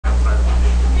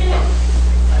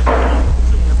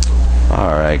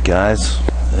right, guys.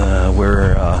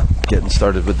 We're getting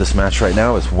started with this match right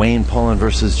now. It's Wayne Pullen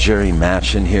versus Jerry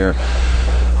Matchin here.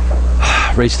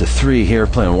 Race to 3 here,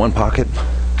 playing one pocket.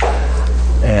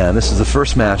 And this is the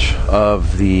first match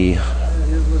of the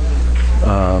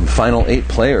final 8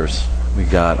 players. We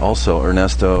got also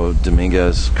Ernesto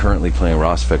Dominguez currently playing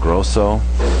Ross Vegroso.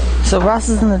 So Ross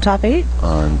is in the top 8?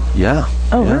 Yeah.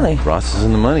 Oh, yeah. really? Ross is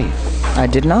in the money. I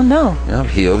did not know. Yeah,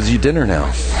 he owes you dinner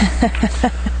now.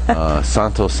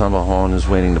 Santos Sambajon is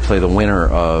waiting to play the winner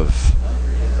of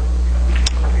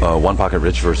One Pocket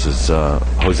Rich versus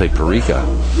Jose Perica.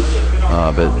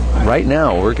 But right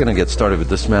now, we're going to get started with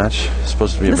this match. It's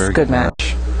supposed to be a very good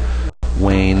match.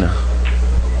 Wayne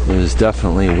is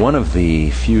definitely one of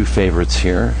the few favorites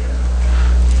here.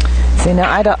 See,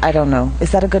 now I don't know.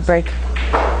 Is that a good break?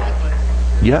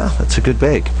 Yeah, that's a good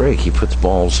break. He puts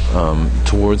balls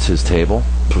towards his table,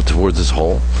 towards his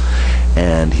hole,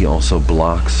 and he also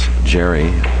blocks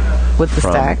Jerry with the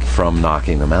stack from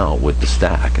knocking them out with the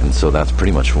stack. And so that's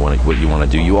pretty much what you want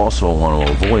to do. You also want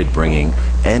to avoid bringing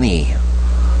any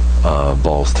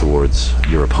balls towards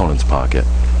your opponent's pocket,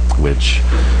 which,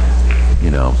 you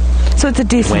know. So it's a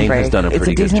decent Wayne break. Has done a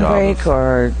pretty it's a decent break,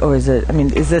 or is it? I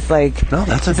mean, is this like? No,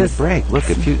 that's a good break. Look,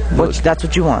 if you look, that's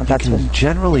what you want. That's you can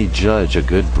generally judge a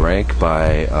good break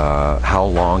by how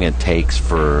long it takes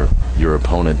for your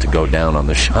opponent to go down on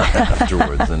the shot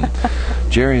afterwards. And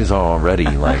Jerry's already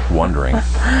like wondering what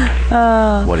he's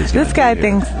going to do. This guy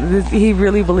thinks he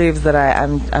really believes that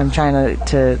I'm trying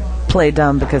to play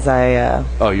dumb because I.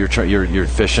 Oh, you're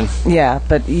fishing. Yeah,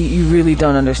 but you really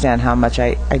don't understand how much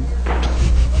I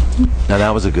now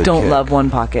that was a good don't kick. Love one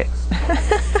pocket.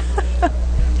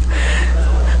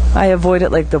 I avoid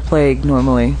it like the plague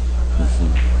normally.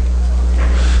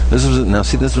 Mm-hmm.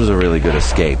 This was a really good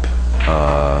escape.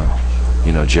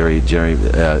 You know, Jerry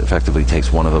effectively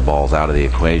takes one of the balls out of the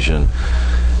equation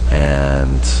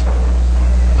and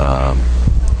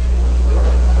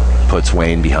puts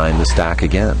Wayne behind the stack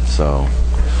again. So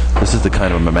this is the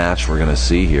kind of a match we're going to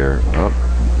see here.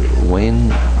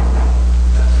 Wayne.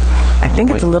 I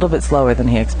think it's a little bit slower than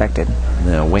he expected.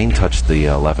 Yeah, Wayne touched the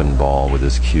 11 ball with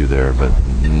his cue there, but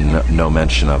no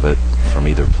mention of it from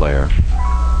either player.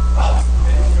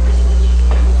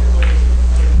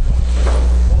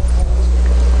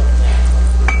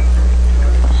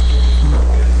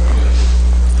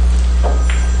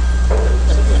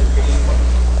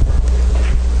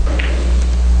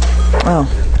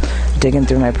 Oh, digging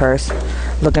through my purse,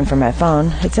 looking for my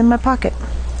phone. It's in my pocket.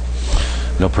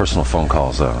 No personal phone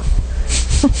calls, though.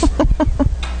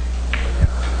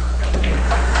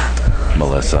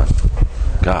 Melissa.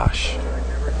 Gosh.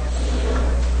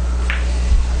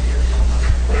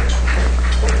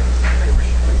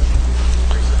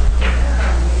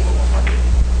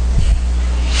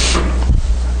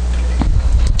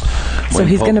 So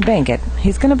he's going to bank it.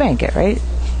 He's going to bank it, right?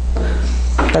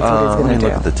 That's what he's going to do. Let me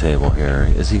look at the table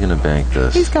here. Is he going to bank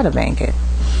this? He's got to bank it.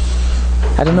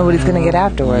 I don't know what he's going to get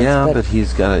afterwards. Yeah, but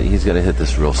he's got to hit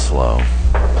this real slow.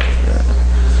 Yeah.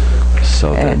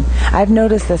 So and I've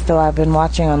noticed this, though. I've been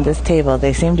watching on this table.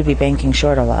 They seem to be banking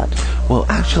short a lot. Well,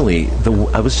 actually,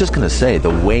 I was just going to say, the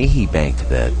way he banked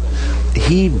that,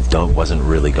 he wasn't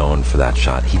really going for that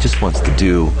shot. He just wants to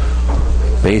do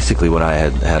basically what I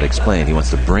had explained. He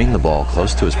wants to bring the ball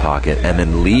close to his pocket and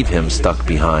then leave him stuck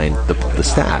behind the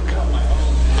stack,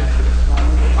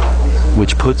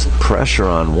 which puts pressure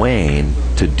on Wayne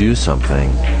to do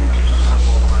something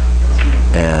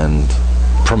and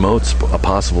promotes a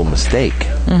possible mistake,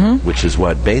 which is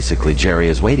what basically Jerry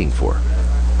is waiting for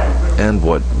and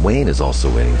what Wayne is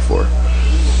also waiting for.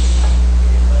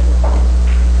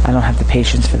 I don't have the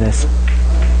patience for this.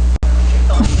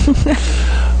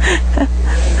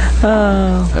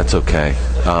 Oh. That's okay.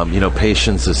 You know,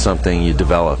 patience is something you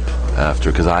develop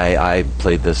after, because I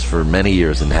played this for many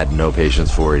years and had no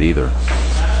patience for it either,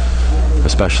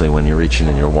 especially when you're reaching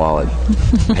in your wallet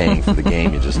paying for the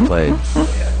game you just played.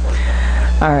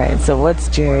 All right, so what's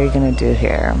Jerry going to do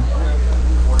here?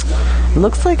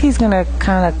 Looks like he's going to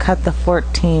kind of cut the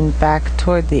 14 back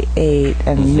toward the 8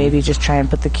 and maybe just try and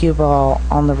put the cue ball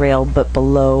on the rail but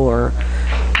below or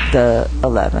the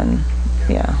 11.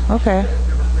 Yeah, okay.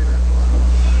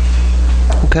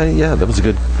 Okay, yeah, that was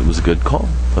a good call.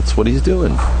 That's what he's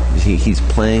doing. He's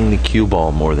playing the cue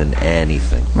ball more than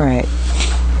anything. Right.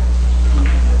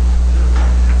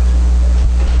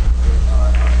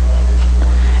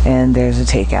 And there's a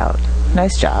takeout.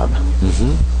 Nice job.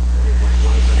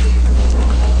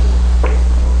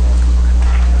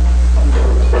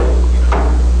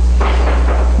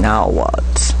 Now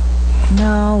what?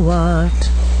 Now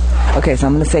what? Okay, so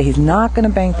I'm going to say he's not going to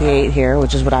bank the 8 here,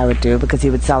 which is what I would do, because he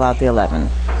would sell out the 11.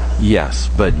 Yes,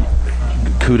 but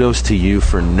kudos to you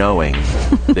for knowing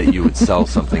that you would sell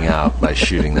something out by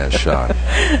shooting that shot.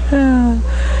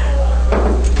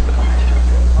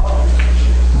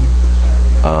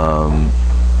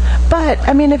 But,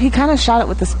 I mean, if he kind of shot it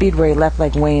with the speed where he left,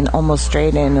 like, Wayne almost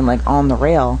straight in and, like, on the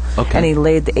rail, and he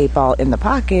laid the 8 ball in the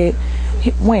pocket,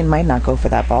 Wayne might not go for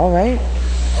that ball, right?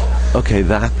 Okay,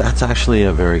 that's actually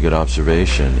a very good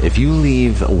observation. If you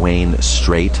leave Wayne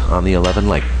straight on the 11,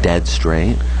 like dead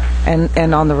straight,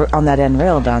 and on that end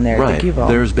rail down there, right, the cue ball,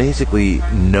 there's basically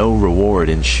no reward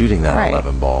in shooting that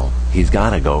 11 ball. He's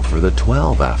got to go for the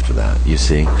 12 after that, you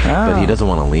see. But he doesn't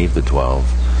want to leave the 12.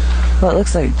 Well, it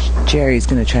looks like Jerry's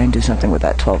going to try and do something with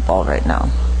that 12 ball right now.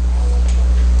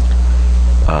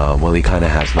 Well, he kind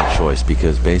of has no choice,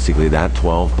 because basically that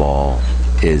 12 ball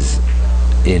is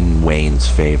in Wayne's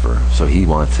favor, so he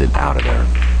wants it out of there.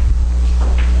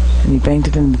 And he banked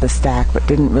it into the stack, but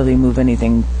didn't really move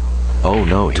anything. Oh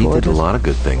no, he did a lot of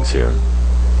good things here.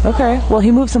 Okay, well,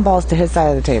 he moved some balls to his side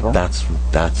of the table.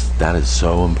 That is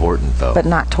so important, though. But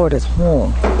not toward his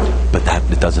hole. But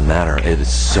it doesn't matter. It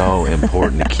is so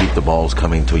important to keep the balls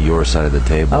coming to your side of the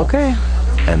table. Okay.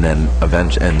 And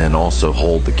then also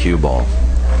hold the cue ball.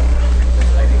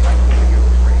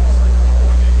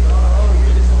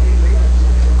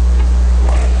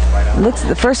 Looks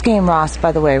the first game, Ross,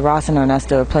 by the way, Ross and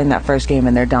Ernesto are playing that first game,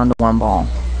 and they're down to 1 ball.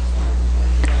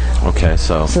 Okay,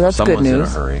 so that's someone's good news. In a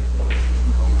hurry.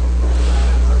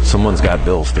 Someone's got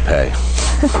bills to pay.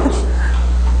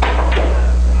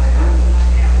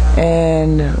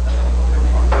 And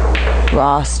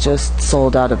Ross just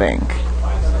sold out a bank.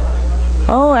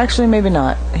 Oh, actually, maybe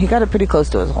not. He got it pretty close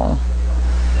to his hole.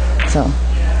 So.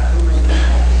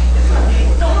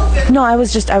 No, I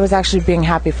was actually being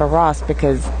happy for Ross,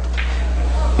 because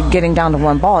getting down to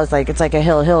 1 ball is like, it's like a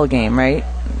hill game, right?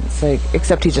 It's like,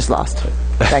 except he just lost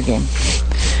that game.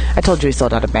 I told you he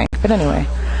sold out a bank. But anyway,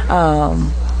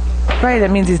 right, that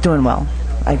means he's doing well,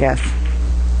 I guess.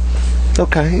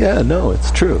 Okay, yeah, no, it's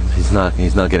true. He's not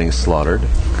getting slaughtered.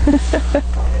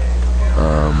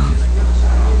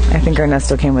 I think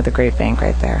Ernesto came with a great bank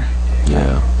right there.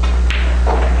 Yeah.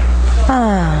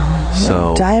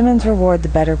 So diamonds reward the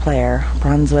better player.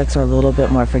 Brunswicks are a little bit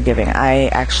more forgiving. I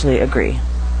actually agree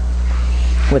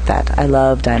with that. I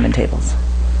love diamond tables.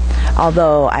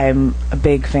 Although I'm a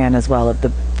big fan as well of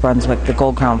the Brunswick, the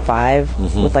Gold Crown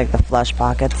 5 with like the flush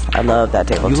pockets. I love that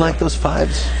table. You too. like those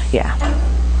 5s? Yeah.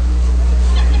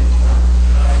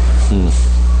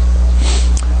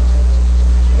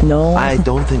 No. I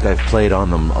don't think I've played on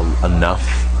them enough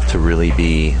to really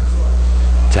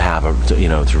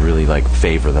to really like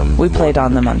favor them. We played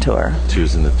on them on tour.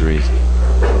 2s and the 3s.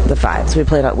 The 5s. We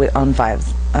played on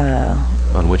 5s.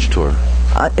 On which tour?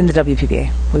 In the WPBA.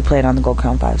 We played on the Gold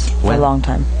Crown 5s for a long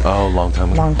time. Oh, long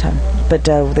time ago. Long time. But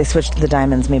they switched to the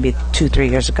diamonds maybe 2-3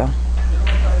 years ago.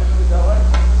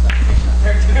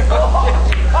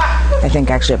 I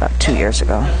think actually about 2 years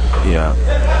ago. Yeah.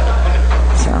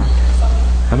 So.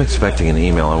 I'm expecting an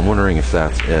email. I'm wondering if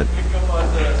that's it.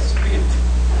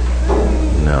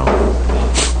 No.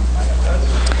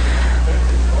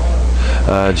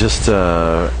 Just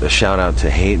a shout out to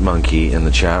Hate Monkey in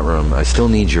the chat room. I still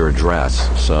need your address,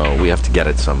 so we have to get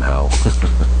it somehow.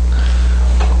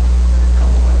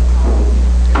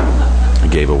 I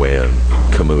gave away a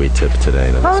Kamui tip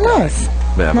today. Oh, nice.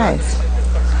 Yeah, nice.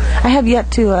 I have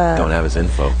yet to don't have his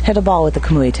info. Hit a ball with the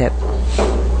Kamui tip.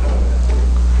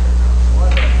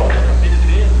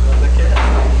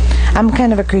 I'm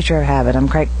kind of a creature of habit. I'm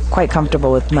quite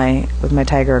comfortable with my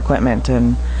Tiger equipment,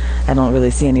 and I don't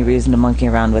really see any reason to monkey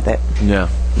around with it. Yeah.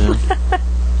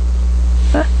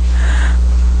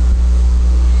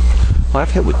 Well,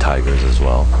 I've hit with Tigers as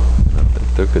well.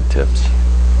 They're good tips.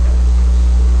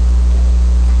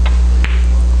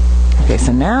 Okay,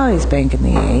 so now he's banking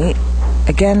the 8.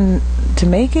 Again, to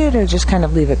make it or just kind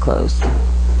of leave it closed?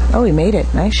 Oh, he made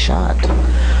it. Nice shot.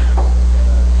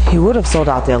 He would have sold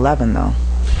out the 11, though.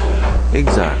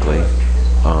 Exactly.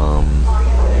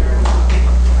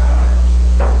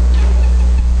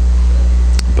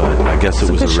 But I guess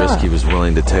it was a risk he was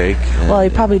willing to take. Well, he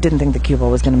probably didn't think the cue ball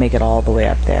was going to make it all the way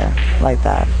up there like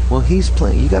that. Well, he's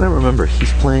playing. You got to remember,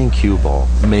 he's playing cue ball.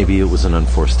 Maybe it was an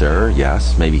unforced error.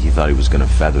 Yes. Maybe he thought he was going to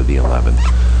feather the 11.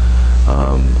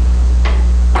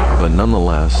 But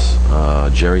nonetheless,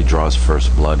 Jerry draws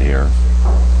first blood here.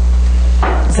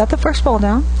 Is that the first ball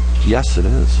down? Yes, it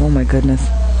is. Oh my goodness.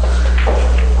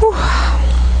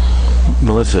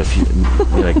 Melissa, if you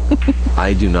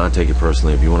I do not take it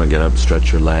personally. If you want to get up,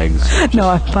 stretch your legs. No,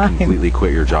 I'm fine. Completely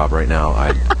quit your job right now.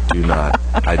 I do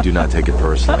not take it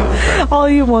personally. Okay? All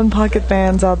you one pocket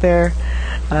fans out there,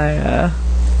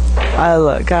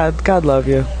 God love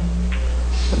you.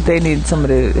 They need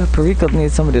somebody. Perico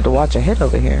needs somebody to watch a hit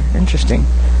over here. Interesting.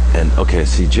 And okay,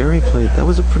 see, Jerry played. That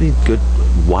was a pretty good,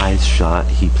 wise shot.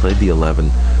 He played the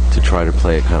 11 to try to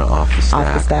play it kind of off the stack.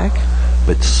 Off the stack.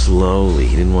 But slowly.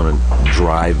 He didn't want to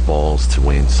drive balls to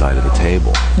Wayne's side of the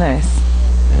table. Nice.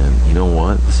 And you know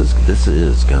what? This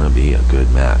is gonna be a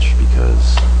good match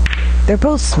because they're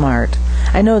both smart.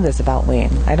 I know this about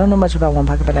Wayne. I don't know much about One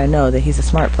Pocket, but I know that he's a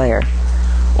smart player.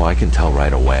 Well, I can tell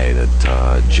right away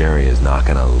that Jerry is not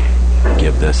gonna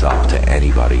give this up to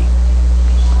anybody.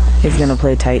 He's gonna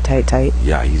play tight.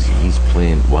 Yeah, he's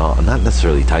playing well. Not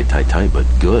necessarily tight, but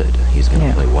good. He's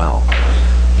gonna play well.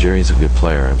 Jerry's a good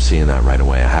player. I'm seeing that right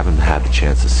away. I haven't had the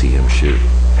chance to see him shoot.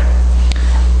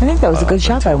 I think that was a good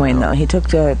shot by Wayne, though. He took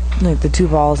the 2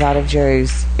 balls out of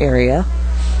Jerry's area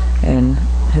and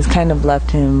has kind of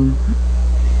left him.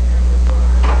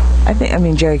 I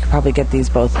mean, Jerry could probably get these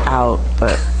both out,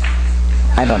 but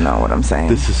I don't know what I'm saying.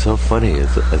 This is so funny.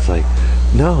 It's like,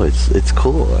 no, it's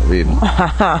cool. I mean,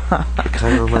 it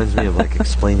kind of reminds me of like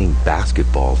explaining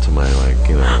basketball to my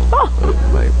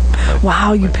my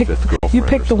wow, you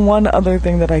picked the one other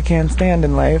thing that I can't stand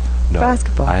in life. No,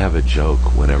 basketball. I have a joke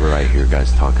whenever I hear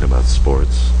guys talking about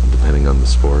sports, depending on the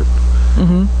sport.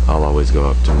 I'll always go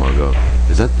up to them. I'll go,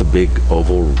 "Is that the big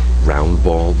oval round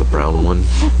ball, the brown one?"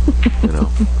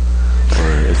 Or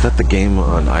is that the game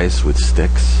on ice with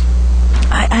sticks?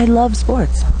 I love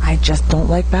sports. I just don't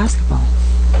like basketball.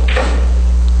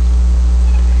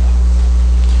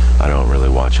 I don't really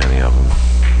watch any of them.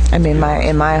 I mean,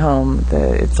 in my home,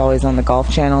 it's always on the Golf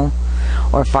Channel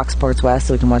or Fox Sports West,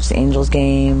 so we can watch the Angels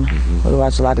game. We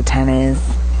watch a lot of tennis.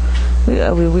 We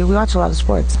watch a lot of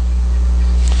sports.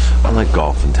 I like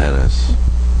golf and tennis,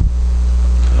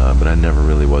 but I never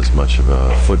really was much of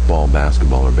a football,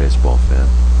 basketball, or baseball fan.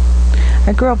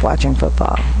 I grew up watching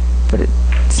football, but it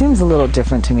seems a little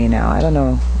different to me now. I don't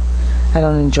know. I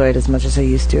don't enjoy it as much as I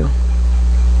used to.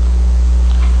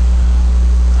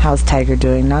 How's Tiger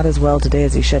doing? Not as well today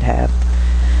as he should have.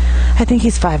 I think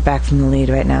he's 5 back from the lead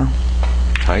right now.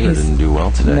 Tiger didn't do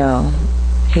well today. No.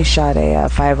 He shot a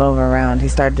 5 over round. He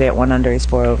started at 1 under. He's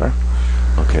 4 over.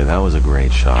 Okay, that was a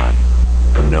great shot.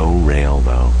 No rail,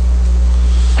 though.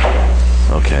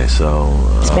 Okay, so...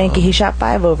 Spanky, he shot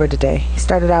 5 over today. He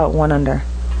started out at 1 under.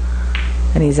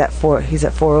 And he's at 4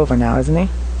 over now, isn't he?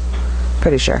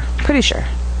 Pretty sure.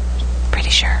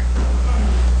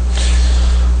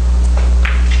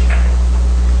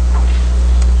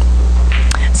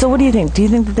 So what do you think? Do you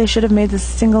think that they should have made this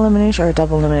a single elimination or a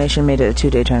double elimination, made it a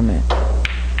 2-day tournament?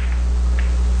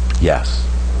 Yes.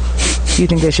 You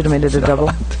think they should have made it a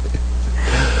double?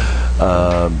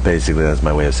 Basically, that's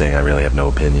my way of saying I really have no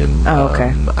opinion. Oh,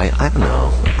 okay. I don't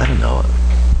know.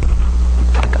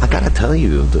 I gotta tell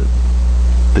you,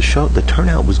 the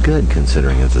turnout was good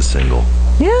considering it's a single.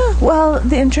 Yeah, well,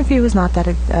 the entry fee was not that,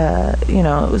 it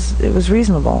was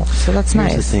reasonable, so that's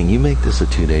nice. Here's the thing, you make this a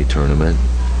 2-day tournament,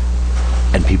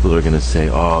 and people are going to say,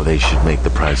 oh, they should make the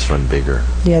prize fund bigger.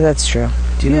 Yeah, that's true.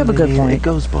 You have a good point. It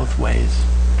goes both ways.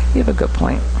 You have a good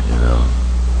point.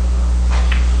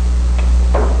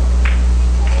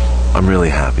 I'm really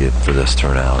happy for this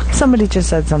turnout. Somebody just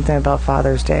said something about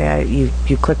Father's Day.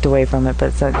 You clicked away from it,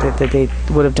 but said that they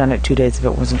would have done it 2 days if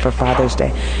it wasn't for Father's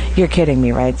Day. You're kidding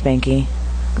me, right, Spanky?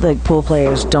 Like, pool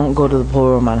players don't go to the pool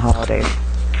room on holidays.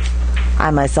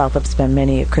 I myself have spent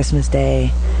many a Christmas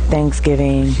Day,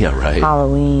 Thanksgiving,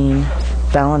 Halloween,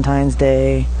 Valentine's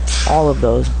Day, all of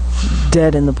those,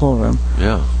 dead in the pool room.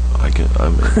 Yeah. Wait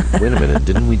a minute,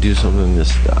 didn't we do something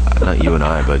this, not you and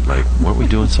I, but like, weren't we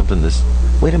doing something this,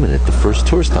 wait a minute, the first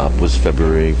tour stop was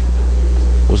February,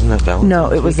 wasn't that Valentine's Day?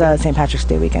 No, it was St. Patrick's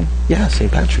Day weekend. Yeah,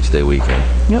 St. Patrick's Day weekend.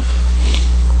 Yep.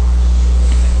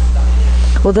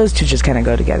 Well, those two just kind of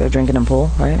go together, drinking and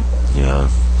pool, right? Yeah.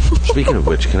 Speaking of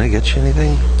which, can I get you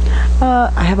anything?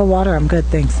 I have a water, I'm good,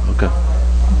 thanks. Okay.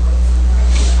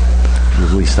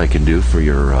 The least I can do for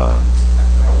your,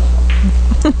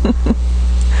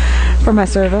 For my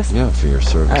service? Yeah, for your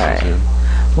service. All right.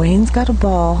 Yeah. Wayne's got a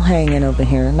ball hanging over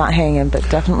here. Not hanging, but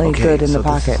definitely good in the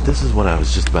pocket. This is what I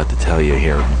was just about to tell you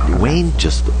here. Wayne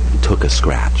just took a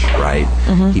scratch, right?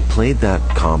 He played that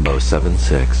combo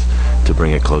 7-6 to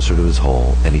bring it closer to his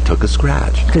hole, and he took a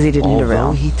scratch. Because he didn't need a rail.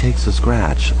 Although he takes a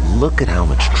scratch, look at how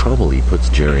much trouble he puts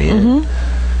Jerry in.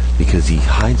 Because he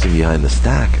hides him behind the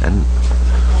stack, and...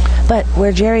 But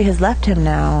where Jerry has left him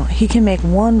now, he can make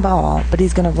one ball, but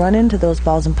he's going to run into those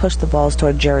balls and push the balls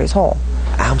toward Jerry's hole.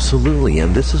 Absolutely,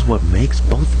 and this is what makes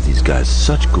both of these guys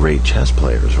such great chess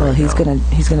players right now. Well, he's going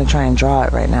to try and draw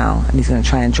it right now, and he's going to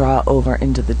try and draw over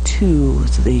into the 2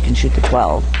 so that he can shoot the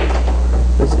 12.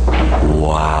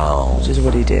 Wow. Which is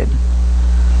what he did.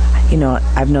 You know,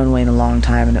 I've known Wayne a long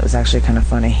time, and it was actually kind of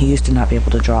funny. He used to not be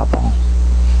able to draw a ball.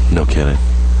 No kidding.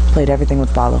 Played everything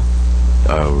with follow.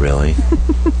 Oh, really?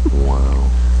 Wow.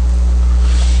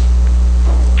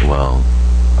 Well,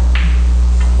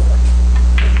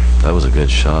 that was a good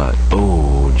shot.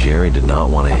 Oh, Jerry did not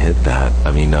want to hit that.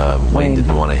 I mean, Wayne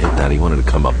didn't want to hit that. He wanted to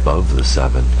come above the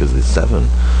 7 because the 7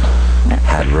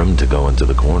 had room to go into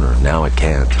the corner. Now it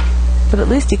can't. But at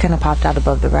least he kind of popped out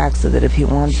above the rack so that if he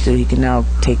wants to, he can now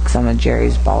take some of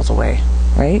Jerry's balls away,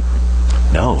 right?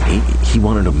 No, he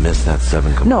wanted to miss that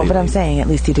 7 completely. No, but I'm saying at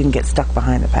least he didn't get stuck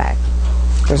behind the pack.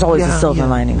 There's always a silver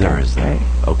lining there. There is that.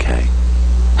 Right? Okay.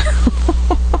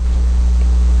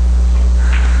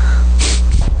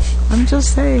 I'm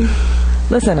just saying.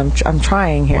 Listen, I'm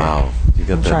trying here. Wow, you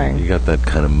got that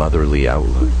kind of motherly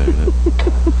outlook there.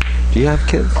 Do you have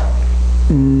kids?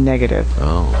 Negative.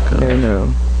 Oh, okay.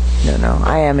 No.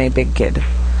 I am a big kid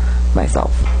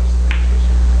myself.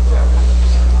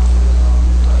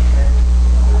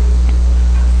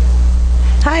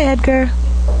 Hi, Edgar.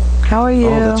 How are you?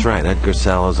 Oh, that's right. Edgar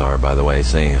Salazar, by the way,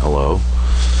 saying hello.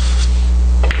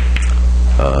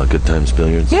 Good Times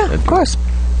Billiards. Yeah, Edgar. Of course.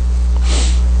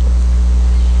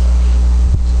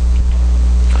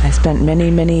 I spent many,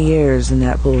 many years in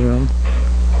that pool room.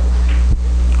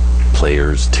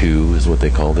 Players 2 is what they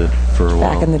called it for a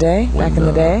while. Back in the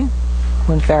day?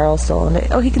 When Farrell still owned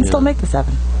it. Oh, he can still make the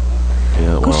 7.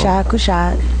 Yeah, well, good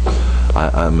shot.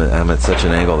 I'm at such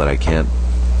an angle that I can't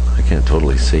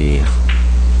totally see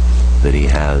that he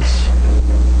has,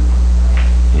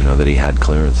 that he had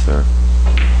clearance there.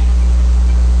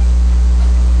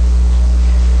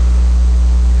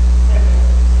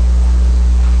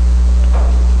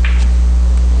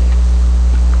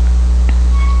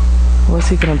 What's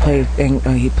he going to play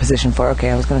he position for? Okay,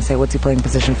 I was going to say what's he playing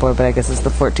position for, but I guess it's the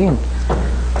 14.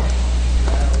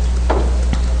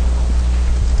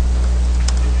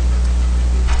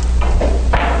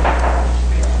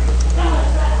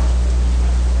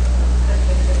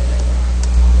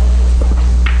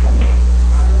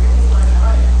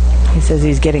 He says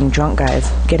he's getting drunk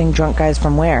guys. Getting drunk guys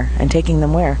from where? And taking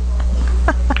them where?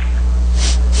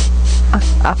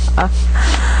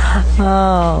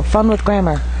 Oh, fun with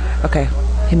grammar. Okay,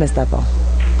 he missed that ball.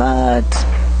 But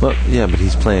but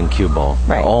he's playing cue ball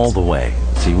all the way.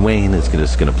 See, Wayne is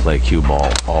just going to play cue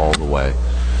ball all the way.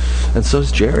 And so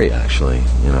is Jerry, actually,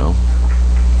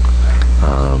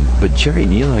 But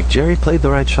Jerry played the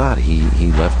right shot.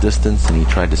 He left distance and he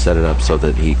tried to set it up so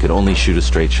that he could only shoot a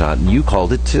straight shot. And you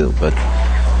called it too, but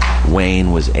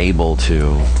Wayne was able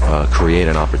to create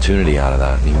an opportunity out of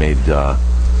that. And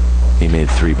he made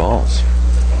 3 balls.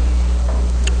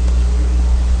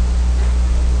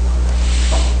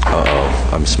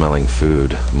 Uh-oh, I'm smelling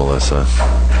food, Melissa.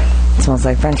 It smells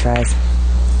like French fries.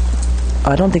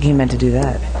 Oh, I don't think he meant to do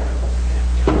that.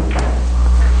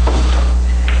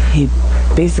 He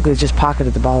basically just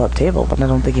pocketed the ball up table, but I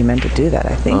don't think he meant to do that.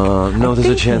 I think. No, there's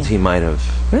a chance he might have.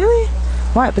 Really?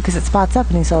 Why? Because it spots up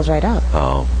and he sells right out.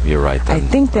 Oh, you're right. Then.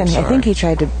 I think he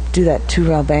tried to do that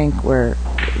 2-rail bank where,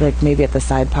 like, maybe at the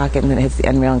side pocket and then it hits the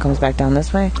end rail and comes back down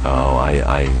this way. Oh,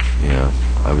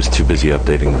 I was too busy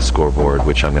updating the scoreboard,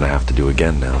 which I'm going to have to do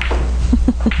again now.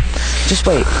 Just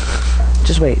wait.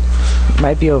 It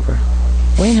might be over.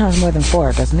 Wayne has more than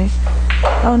 4, doesn't he?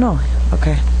 Oh, no.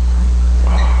 Okay.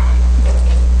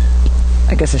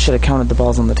 I guess I should have counted the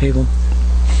balls on the table.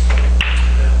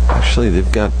 Actually,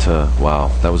 they've got... wow,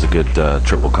 that was a good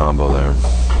triple combo there.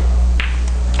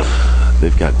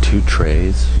 They've got 2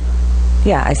 trays.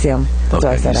 Yeah, I see them. That's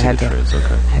why I said I had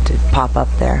to pop up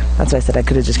there. That's why I said I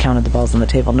could have just counted the balls on the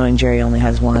table, knowing Jerry only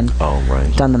has 1. Oh,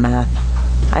 right. Done the math.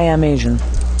 I am Asian.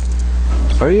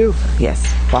 Are you? Yes.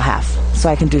 Well, half. So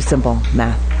I can do simple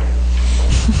math.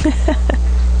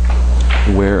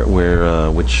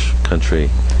 Which country?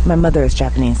 My mother is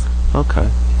Japanese. Okay.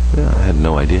 Yeah, I had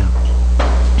no idea.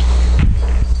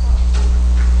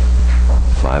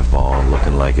 5 ball,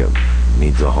 looking like it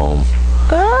needs a home.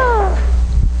 Ah.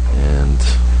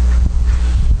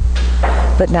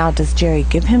 But now, does Jerry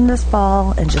give him this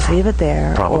ball and just leave it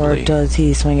there? Probably. Or does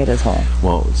he swing it as whole?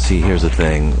 Well, see, here's the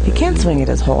thing. He can't swing it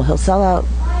as whole. He'll sell out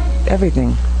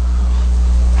everything.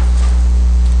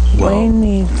 Well, Wayne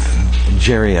needs...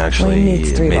 Jerry actually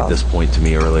made this point to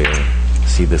me earlier.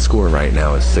 See, the score right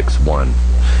now is 6-1.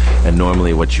 And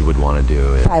normally what you would want to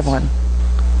do is... 5-1.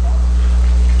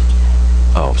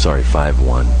 Oh, sorry,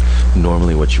 5-1.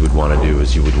 Normally what you would want to do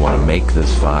is you would want to make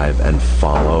this 5 and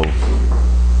follow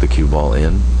the cue ball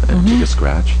in and take a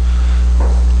scratch,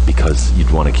 because you'd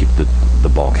want to keep the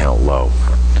ball count low.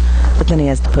 But then he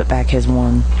has to put back his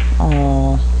 1.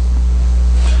 Oh.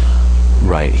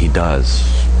 Right, he does.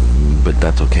 But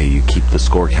that's okay. You keep the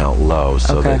score count low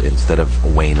so that instead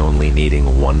of Wayne only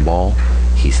needing 1 ball,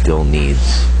 he still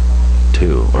needs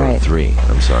 2 or 3.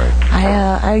 I'm sorry.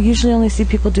 I usually only see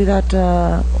people do that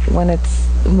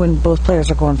when both players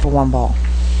are going for 1 ball.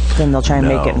 Then they'll try and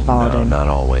make it and follow it in. Not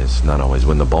always. Not always.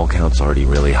 When the ball count's already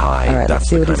really high, all right, let's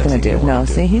see what he's going to do. No,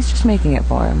 see, he's just making it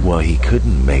for him. Well, he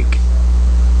couldn't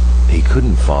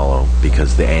follow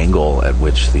because the angle at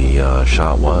which the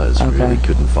shot was really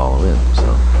couldn't follow in. So.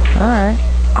 All right.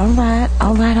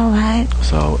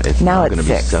 So it's now going to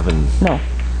be 7. No,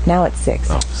 now it's 6.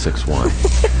 Oh, 6-1.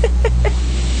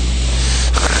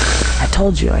 I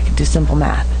told you I could do simple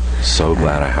math. So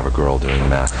glad I have a girl doing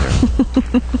math here.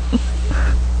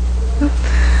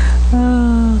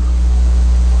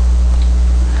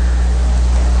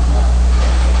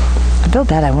 I feel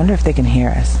bad. I wonder if they can hear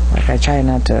us. Like, I try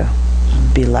not to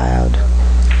be loud.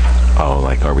 Oh,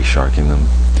 like, are we sharking them?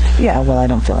 Yeah, well, I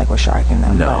don't feel like we're sharking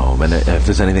them. No, but if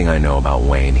there's anything I know about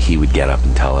Wayne, he would get up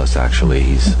and tell us, actually.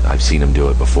 I've seen him do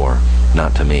it before.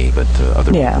 Not to me, but to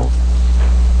other people.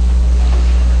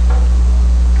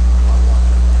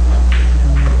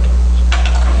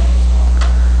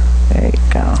 There you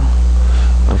go.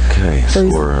 Okay, so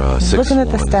we're 6-1. Looking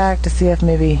at the stack to see if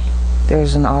maybe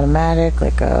there's an automatic,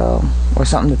 like or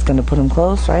something that's going to put him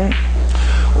close, right?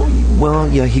 Well,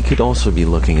 yeah, he could also be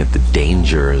looking at the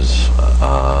dangers.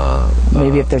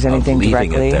 Maybe if there's anything leaving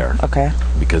directly it there. Okay.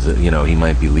 Because he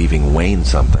might be leaving Wayne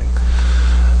something,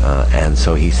 and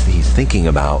so he's thinking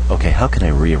about, okay, how can I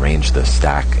rearrange the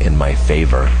stack in my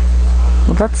favor?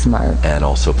 Well, that's smart. And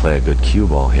also play a good cue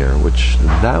ball here, which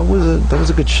that was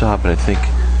a good shot, but I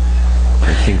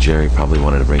think Jerry probably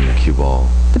wanted to bring the cue ball.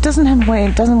 But doesn't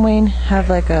Wayne have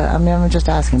like a? I mean, I'm just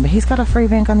asking, but he's got a free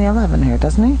bank on the 11 here,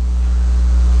 doesn't he?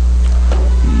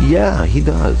 Yeah, he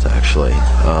does actually.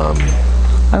 I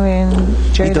mean,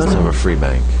 Jerry he does have a free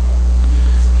bank.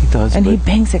 He does, and he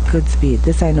banks at good speed.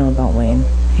 This I know about Wayne.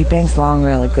 He banks long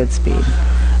rail at good speed.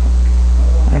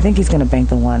 I think he's going to bank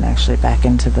the 1 actually back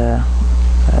into the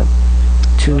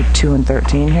 2 and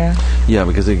 13 here. Yeah,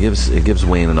 because it gives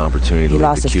Wayne an opportunity to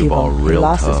leave the cue ball real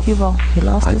tough. He lost his cue ball.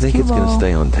 I think it's going to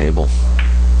stay on table.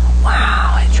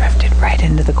 Wow, it drifted right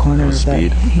into the corner of that.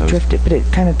 He drifted, but it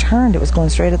kind of turned. It was going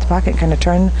straight at the pocket, kind of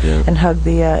turned and hugged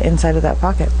the inside of that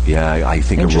pocket. Yeah, I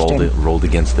think it rolled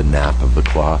against the nap of the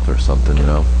cloth or something,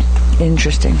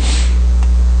 Interesting.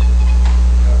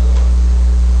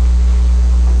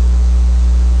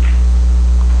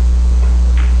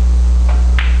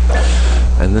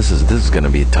 And this is going to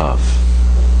be tough.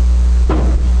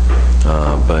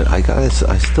 But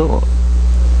I still.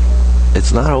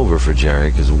 It's not over for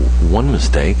Jerry because 1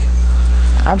 mistake.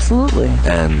 Absolutely.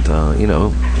 And,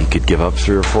 he could give up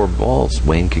 3 or 4 balls.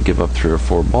 Wayne could give up 3 or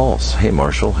 4 balls. Hey,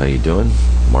 Marshall, how you doing?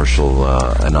 Marshall,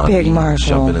 Anandi, Big Marshall.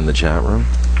 jumping in the chat room.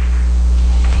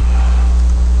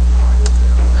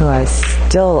 Who I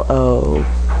still owe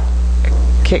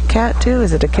Kit Kat to?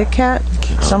 Is it a Kit Kat?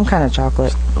 Some kind of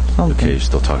chocolate. Something. Okay, you're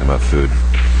still talking about food.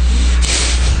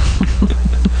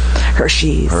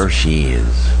 Hershey's.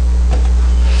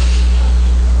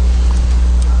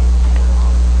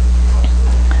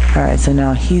 All right, so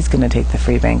now he's going to take the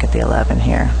free bank at the 11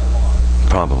 here.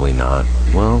 Probably not.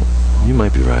 Well, you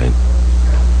might be right.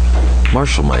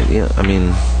 Marshall might. Yeah, I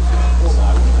mean,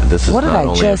 this is not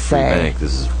only a free bank.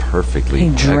 This is perfectly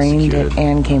executed. He drained it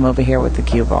and came over here with the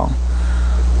cue ball.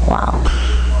 Wow.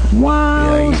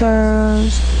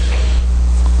 Wowzers.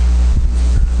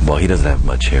 Well, he doesn't have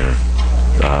much here.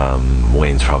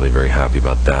 Wayne's probably very happy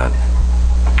about that.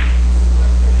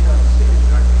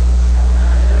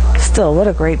 Still, what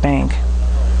a great bank.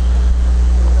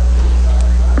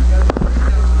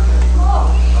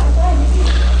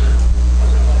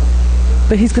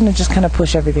 But he's going to just kind of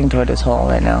push everything toward his hole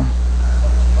right now.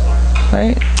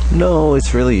 Right? No,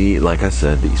 it's really, like I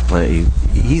said,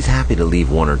 he's happy to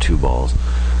leave 1 or 2 balls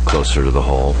closer to the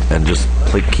hole and just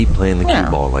keep playing the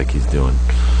cue ball like he's doing.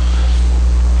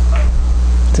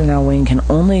 So now Wayne can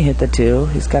only hit the 2.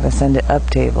 He's got to send it up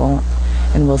table.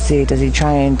 And we'll see, does he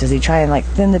try and like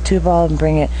thin the 2 ball and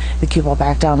bring the cue ball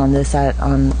back down on this side,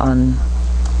 on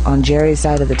Jerry's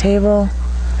side of the table?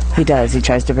 He does. He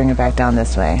tries to bring it back down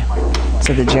this way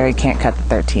so that Jerry can't cut the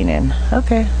 13 in.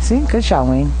 Okay, see? Good shot,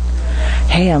 Wayne.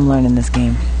 Hey, I'm learning this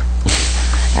game.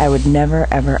 I would never,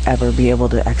 ever, ever be able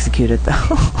to execute it, though.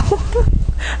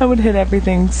 I would hit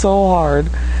everything so hard.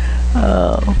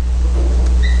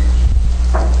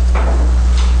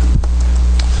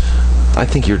 I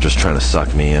think you're just trying to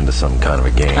suck me into some kind of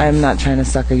a game. I'm not trying to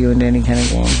sucker you into any kind of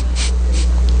game.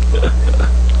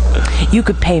 You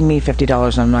could pay me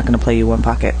 $50 and I'm not going to play you 1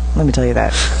 pocket. Let me tell you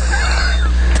that.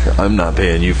 I'm not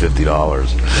paying you $50.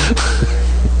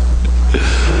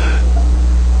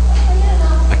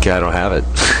 Okay, I don't have it.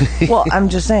 Well, I'm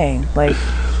just saying, like,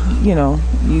 you know,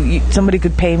 somebody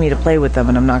could pay me to play with them,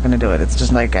 and I'm not going to do it. It's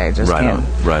just like I just can't.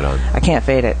 Right on. I can't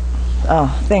fade it. Oh,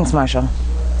 thanks, Marshall.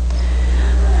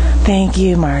 Thank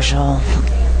you, Marshall.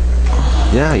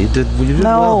 Yeah, you did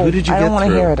No, well. Who did you get through? I don't want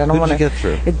to hear it. I don't want to get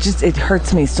through. It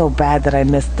hurts me so bad that I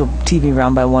missed the TV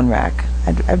round by 1 rack.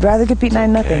 I'd rather get beat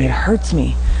 9-0. It hurts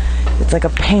me. It's like a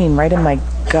pain right in my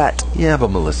gut. Yeah, but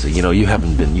Melissa, you know, you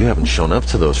haven't shown up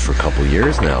to those for a couple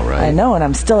years now, right? I know, and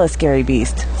I'm still a scary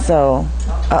beast. So,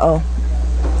 oh,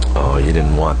 you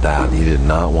didn't want that. You did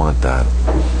not want that.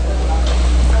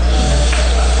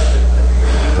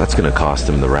 That's going to cost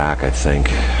him the rack, I think.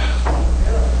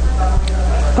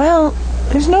 Well,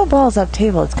 there's no balls up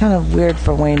table. It's kind of weird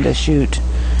for Wayne to shoot.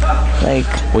 Like,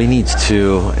 well, he needs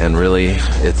 2, and really,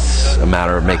 it's a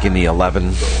matter of making the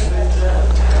 11.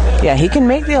 Yeah, he can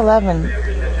make the 11.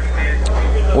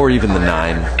 Or even the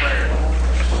 9.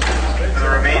 For the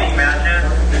remaining matches,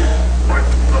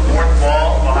 the 4th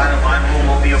ball behind the line rule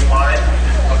will be applied.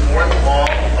 The 4th ball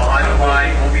behind the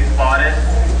line will be spotted.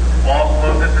 Ball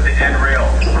closest to the end rail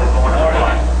will go on the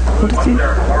line. What is he? There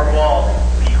are 4 balls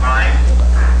behind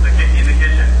in the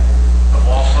kitchen. The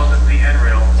ball closest to the end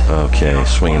rail. Okay,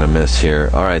 swing and a miss here.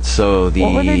 All right, so the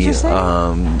What did you say?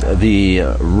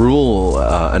 The rule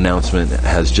announcement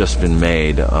has just been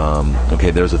made.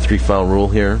 Okay, there's a 3-foul rule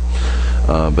here,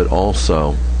 but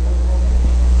also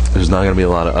there's not going to be a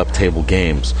lot of up-table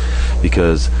games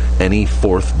because any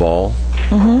 4th ball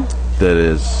that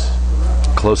is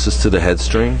closest to the head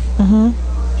string,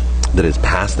 that is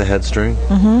past the head string,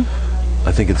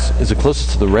 I think is it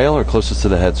closest to the rail or closest to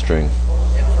the head string?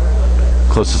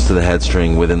 Closest to the head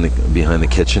string behind the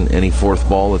kitchen. Any 4th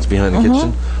ball that's behind the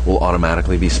kitchen will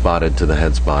automatically be spotted to the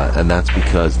head spot, and that's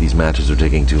because these matches are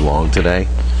taking too long today.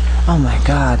 Oh my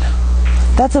God,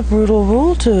 that's a brutal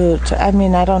rule to I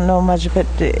mean, I don't know much, but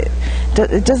it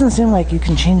doesn't seem like you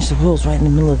can change the rules right in the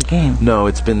middle of the game. No,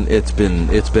 it's been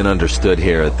understood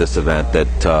here at this event that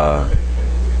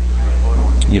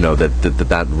you know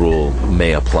that rule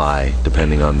may apply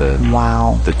depending on the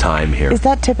time here. Is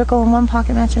that typical in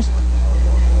 1-pocket matches?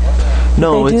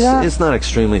 No, it's not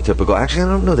extremely typical. Actually, I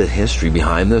don't know the history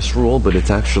behind this rule, but it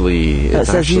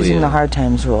says using the hard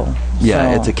times rule.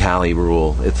 Yeah, so. It's a Cali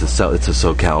rule. It's a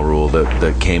SoCal rule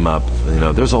that came up. You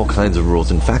know, there's all kinds of rules.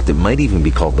 In fact, it might even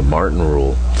be called the Martin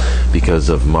rule because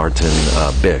of Martin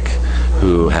Bick,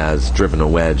 who has driven a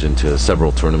wedge into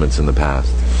several tournaments in the past.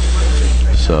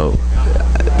 So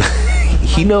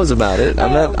he knows about it.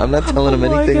 I'm not telling him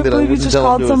anything that I wouldn't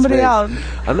tell him to his face. Out.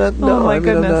 I'm not. No, I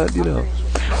mean, I'm not. You know.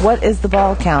 What is the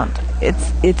ball count? I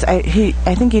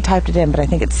think he typed it in, but I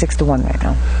think it's 6-1 right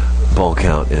now. Ball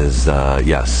count is 6-1.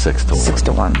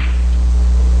 6-1.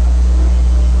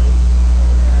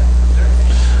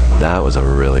 That was a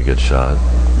really good shot.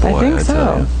 Boy, I think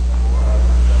so.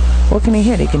 What can he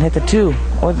hit? He can hit the 2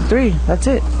 or the 3. That's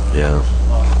it. Yeah.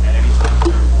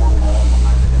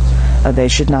 Oh, they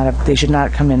should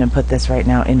not come in and put this right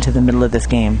now into the middle of this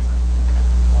game.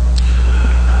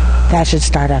 That should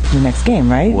start after the next game,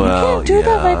 right? Well, you can't do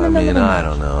that right in the middle of the I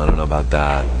don't know about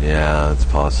that. Yeah, it's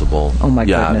possible. Oh my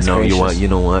goodness gracious. You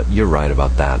know what? You're right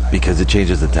about that because it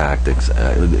changes the tactics.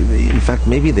 In fact,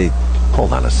 maybe they...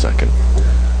 Hold on a second.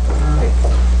 Did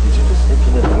you just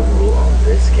implement a new rule on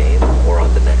this game or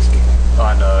on the next game?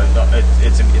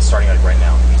 It's starting like right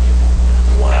now.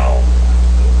 Wow.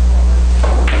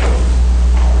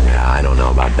 Yeah, I don't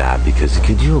know about that because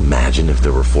could you imagine if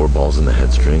there were 4 balls in the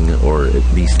head string or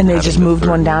at least... And they just moved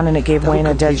one down and it gave Wayne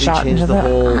a dead shot into the...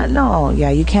 whole... no,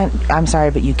 yeah, you can't... I'm sorry,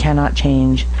 but you cannot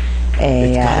change a...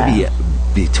 It's got to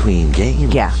be between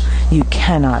games. Yeah, you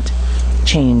cannot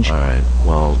change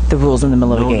the rules in the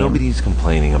middle of a game. Nobody's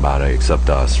complaining about it except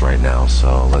us right now,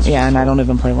 so let's... Yeah, and I don't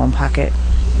even play 1-pocket,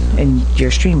 and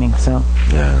you're streaming, so...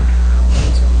 Yeah.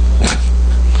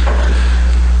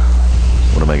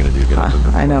 What am I going to do?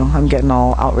 I know. I'm getting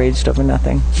all outraged over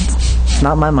nothing. It's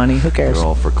not my money. Who cares? You're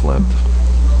all for Klimt.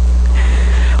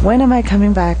 When am I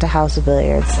coming back to House of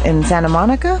Billiards? In Santa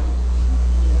Monica?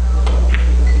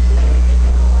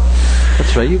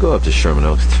 That's right. You go up to Sherman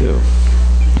Oaks, too.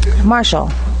 Marshall,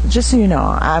 just so you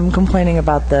know, I'm complaining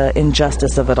about the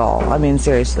injustice of it all. I mean,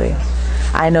 seriously.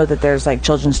 I know that there's, like,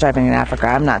 children starving in Africa.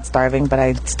 I'm not starving, but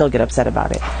I still get upset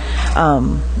about it.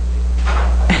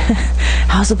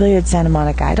 House of Billiards, Santa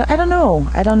Monica. I don't know.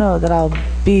 I don't know that I'll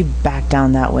be back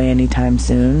down that way anytime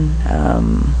soon.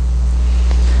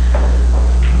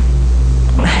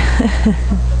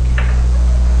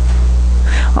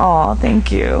 Oh, thank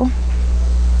you.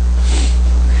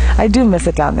 I do miss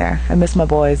it down there. I miss my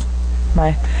boys,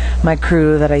 my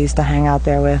crew that I used to hang out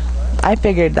there with. I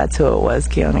figured that's who it was,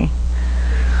 Keone.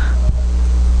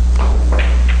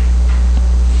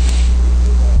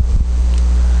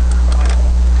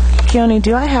 Keone,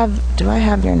 do I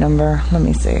have your number? Let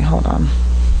me see. Hold on.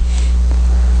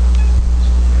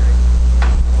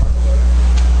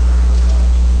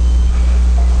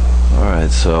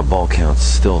 Alright, so ball count's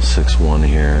still 6-1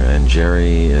 here, and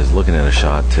Jerry is looking at a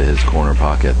shot to his corner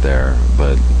pocket there,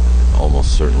 but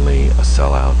almost certainly a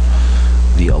sellout.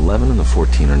 The 11 and the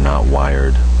 14 are not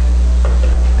wired,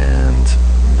 and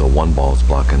the 1 ball is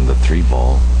blocking the 3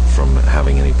 ball from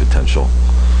having any potential.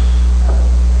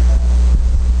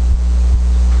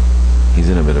 He's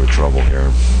in a bit of trouble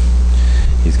here.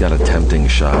 He's got a tempting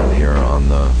shot here on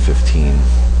the 15.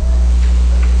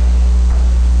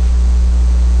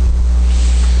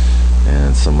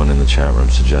 And someone in the chat room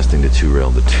suggesting to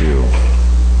 2-rail the 2.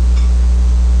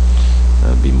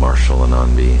 That'd be Marshall and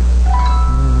Anbi.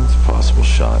 It's a possible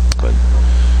shot, but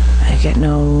I get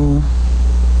no.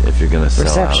 If you're going to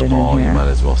sell out a ball, you might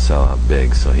as well sell out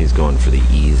big. So he's going for the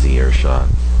easier shot.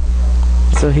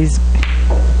 So he's.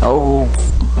 Oh,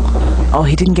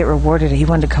 he didn't get rewarded. He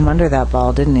wanted to come under that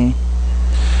ball, didn't he?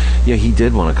 Yeah, he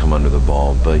did want to come under the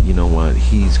ball, but you know what?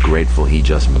 He's grateful he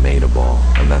just made a ball,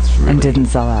 and that's really... And didn't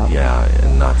sell out. Yeah,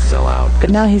 and not sell out.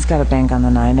 But now he's got a bank on the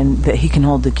 9, and that he can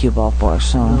hold the cue ball for,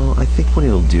 so... Well, I think what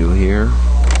he'll do here...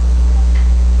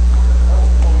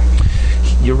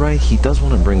 You're right, he does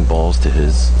want to bring balls to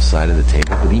his side of the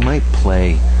table, but he might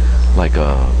play like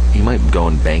a... He might go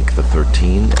and bank the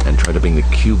 13 and try to bring the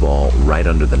cue ball right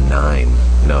under the 9.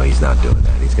 No, he's not doing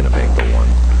that. He's going to bank the 1.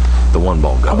 The 1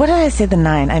 ball goes. What did I say? The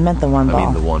 9? I meant the 1 ball. I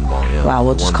mean the 1 ball. Yeah. Wow,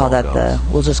 we'll just call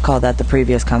that the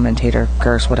previous commentator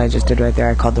curse. What I just did right there,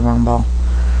 I called the wrong ball.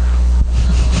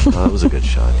 Oh, that was a good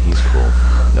shot. He's cool.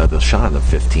 The shot on the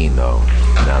 15, though.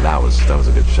 Now that was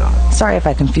a good shot. Sorry if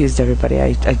I confused everybody.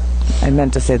 I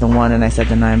meant to say the 1 and I said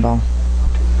the 9 ball.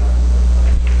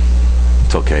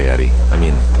 It's okay, Eddie. I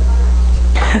mean.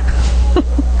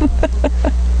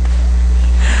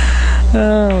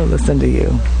 Oh, listen to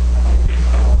you.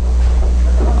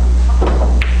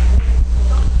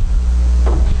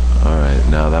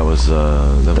 No, that was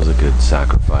a good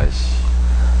sacrifice.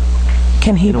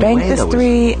 Can he bank this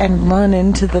 3 and run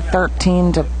into the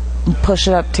 13 to push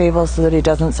it up table so that he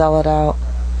doesn't sell it out?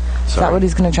 Is that what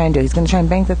he's going to try and do? He's going to try and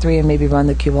bank the 3 and maybe run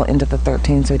the cue ball into the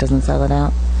 13 so he doesn't sell it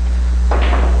out?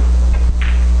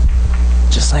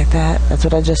 Just like that. That's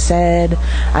what I just said.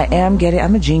 I'm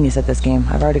a genius at this game.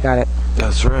 I've already got it.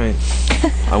 That's right.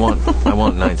 I want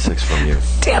 9-6 from you.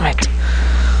 Damn it.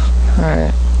 All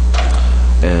right.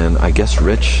 And I guess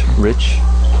Rich,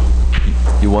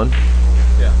 you won?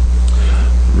 Yeah.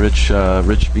 Rich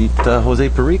beat Jose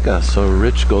Perica, so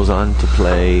Rich goes on to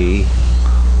play.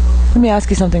 Let me ask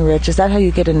you something, Rich. Is that how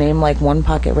you get a name like One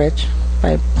Pocket Rich?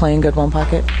 By playing good one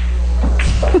pocket? No,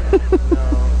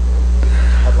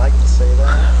 I'd like to say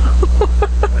that, but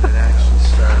it actually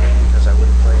started because I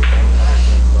wouldn't play any other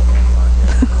game but one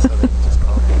pocket, so they just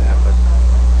called me that, but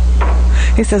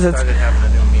he says it started having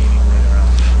a new meaning later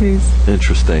on.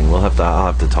 Interesting. I'll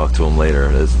have to talk to him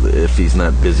later if he's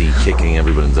not busy kicking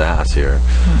everyone's ass here.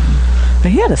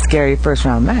 But he had a scary first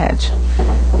round match.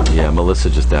 Yeah, Melissa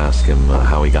just asked him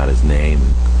how he got his name,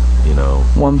 you know.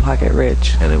 One Pocket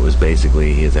Rich. And it was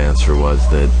basically, his answer was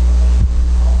that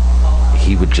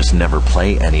he would just never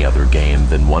play any other game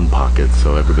than One Pocket,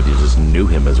 so everybody just knew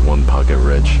him as One Pocket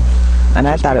Rich. And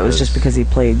I thought it was just because he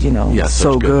played,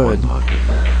 so good. One Pocket.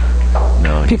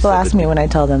 No, people ask me when I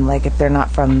tell them, like, if they're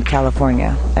not from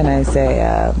California, and I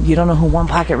say, you don't know who One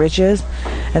Pocket Rich is?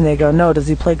 And they go, no, does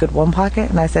he play good one pocket?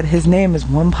 And I said, his name is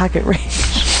One Pocket Rich.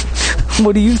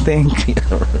 What do you think? Yeah,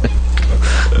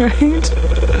 right?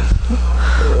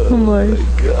 I'm like, oh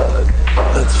my God,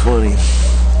 that's funny.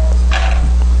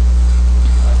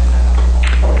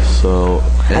 So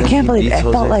I can't believe I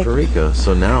felt like Perica.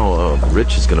 So now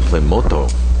Rich is going to play Moto.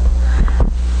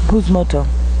 Who's Moto?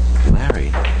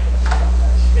 Larry.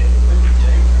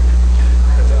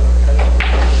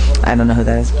 I don't know who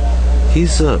that is.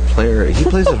 He's a player. He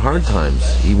plays at Hard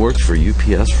Times. He worked for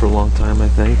UPS for a long time, I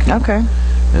think. Okay.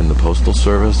 And the Postal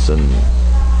Service, and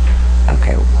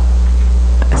okay.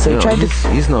 So he tried to.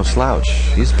 He's no slouch.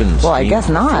 He's been. Well, I guess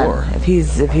not. Before. If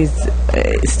he's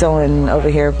still in over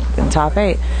here in top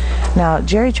 8. Now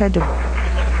Jerry tried to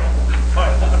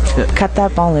cut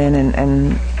that ball in,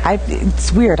 and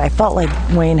it's weird. I felt like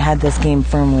Wayne had this game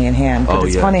firmly in hand. But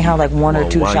it's funny how like one or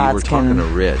two while shots you were can. Talking to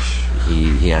Rich,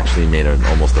 he actually made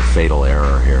almost a fatal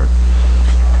error here.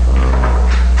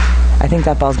 I think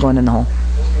that ball's going in the hole.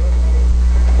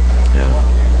 Yeah.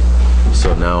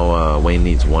 So now Wayne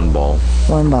needs one ball,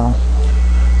 One ball.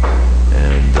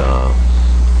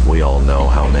 and we all know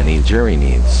how many Jerry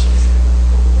needs.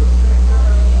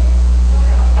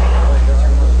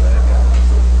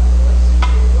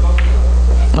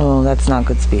 Oh, that's not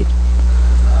good speed.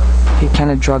 He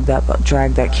kind of dragged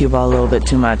that cue ball a little bit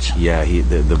too much. Yeah,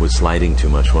 that was sliding too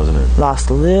much, wasn't it? Lost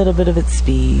a little bit of its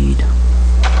speed.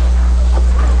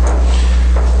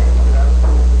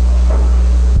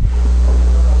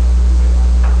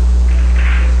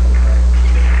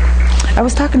 I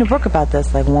was talking to Brooke about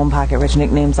this, like one pocket rich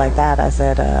nicknames like that. I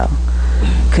said,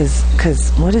 cause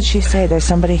what did she say? There's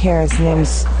somebody here. His name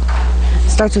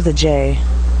starts with a J.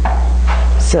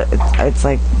 So it's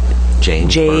like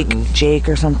James Burton? Jake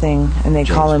or something, and they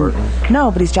James call him Burton?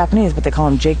 No, but he's Japanese, but they call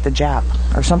him Jake the Jap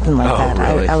or something like that.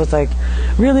 Really? I was like,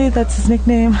 really? That's his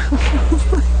nickname?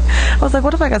 I was like,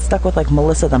 what if I got stuck with like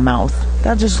Melissa the Mouth?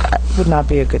 That just would not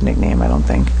be a good nickname, I don't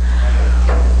think.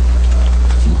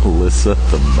 Melissa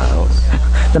the Mouse.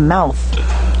 The Mouth.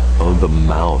 Oh, the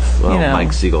mouth. Oh, You know.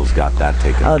 Mike Siegel's got that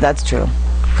taken. Oh, that's true.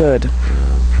 Good.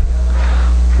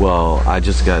 Well, I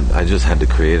just had to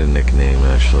create a nickname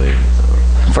actually.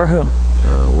 For who?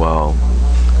 Well,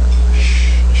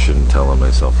 shouldn't tell on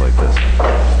myself like this.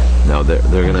 No, they're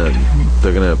gonna.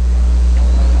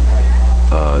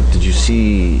 Did you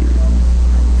see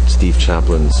Steve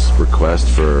Chaplin's request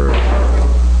for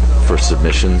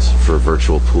submissions for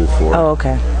Virtual Pool 4? Oh,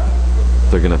 okay.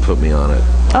 They're gonna put me on it,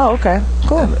 Oh, okay.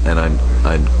 Cool. and I'm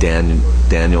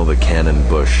Daniel the Cannon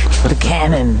Busch. The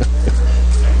cannon.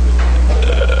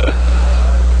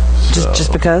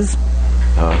 Just because?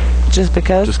 Just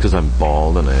because? Just because I'm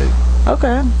bald and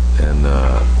Okay.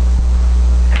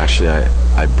 actually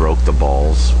I broke the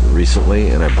balls recently,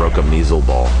 and I broke a measle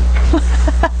ball.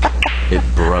 It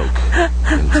broke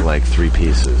into like 3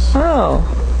 pieces. Oh.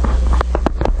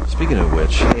 Speaking of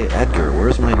which, hey Edgar,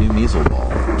 where's my new measle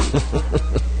ball?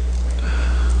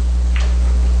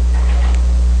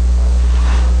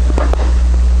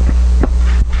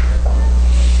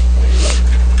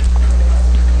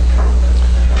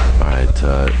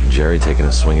 Jerry taking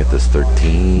a swing at this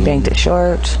 13. Banked it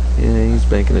short. Yeah, he's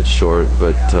banking it short,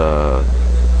 but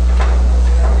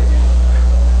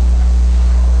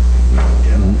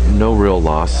no real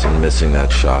loss in missing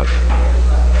that shot.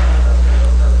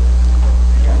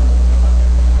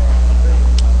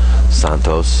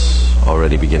 Santos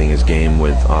already beginning his game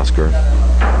with Oscar.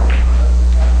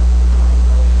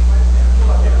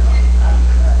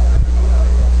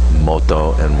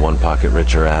 Moto and One Pocket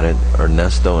Rich are at it.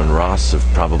 Ernesto and Ross have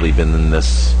probably been in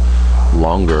this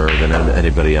longer than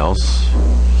anybody else.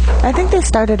 I think they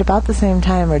started about the same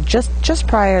time, or just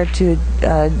prior to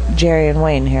Jerry and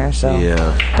Wayne here. So,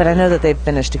 Yeah. But I know that they've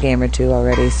finished a game or two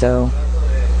already. So,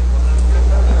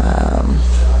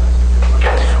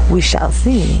 we shall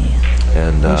see.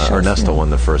 And We shall Ernesto see. won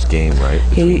the first game, right?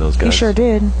 Between those guys. He sure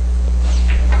did.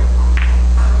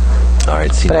 All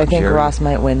right, see But now I think Jerry, Ross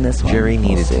might win this one. Jerry We'll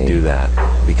needed see. to do that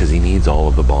because he needs all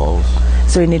of the balls.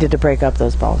 So he needed to break up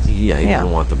those balls. Yeah, he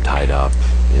doesn't want them tied up,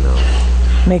 you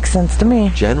know. Makes sense to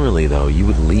me. Generally, though, you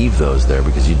would leave those there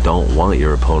because you don't want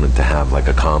your opponent to have like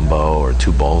a combo or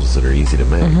 2 balls that are easy to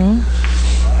make.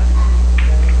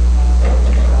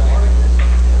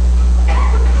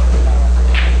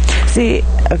 See,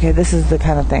 okay, this is the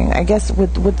kind of thing. I guess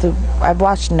with the I've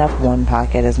watched enough One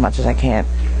Pocket as much as I can't,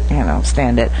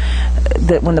 stand it.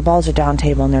 That when the balls are down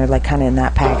table and they're like kind of in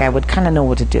that pack, I would kind of know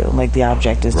what to do. Like the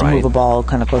object is to Right. move a ball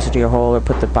kind of closer to your hole or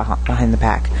put the behind the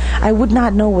pack. I would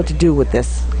not know what to do with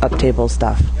this up table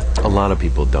stuff. A lot of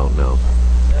people don't know,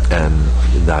 and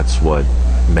that's what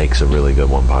makes a really good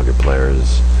One Pocket player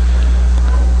is,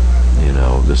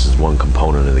 this is one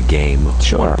component of the game,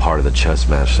 Sure. one part of the chess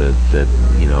match that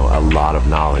a lot of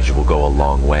knowledge will go a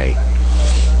long way.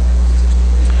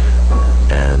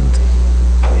 And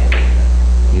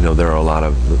there are a lot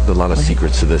of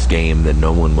secrets to this game that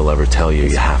no one will ever tell you.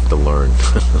 You have to learn.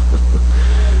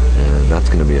 And that's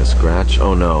going to be a scratch.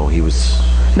 Oh no, he was.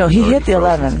 No, he already hit the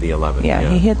frozen 11. to the 11. Yeah,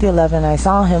 he hit the 11. I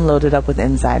saw him loaded up with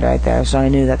inside right there, so I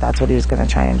knew that that's what he was going to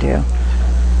try and do.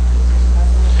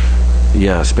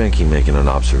 Yeah, Spanky making an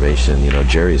observation.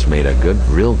 Jerry's made a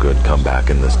real good comeback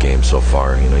in this game so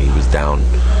far. He was down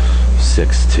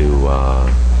 6-0,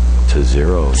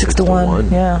 6-1,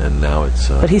 yeah. And now it's.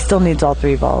 But he still needs all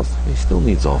 3 balls. He still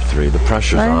needs all 3. The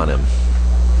pressure's Right. on him.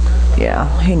 Yeah,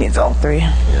 he needs all 3.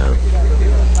 Yeah.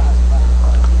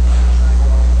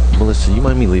 Melissa, you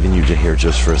mind me leaving you here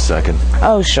just for a second?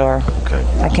 Oh, sure. Okay.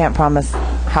 I can't promise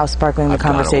how sparkling the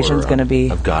conversation's going to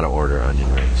be I've got to order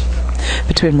onion rings.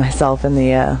 between myself and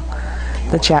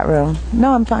the chat room.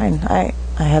 No, I'm fine. I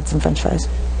had some French fries.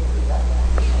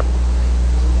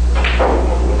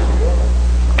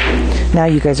 Now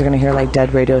you guys are going to hear like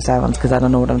dead radio silence because I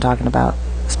don't know what I'm talking about,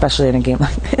 especially in a game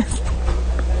like this.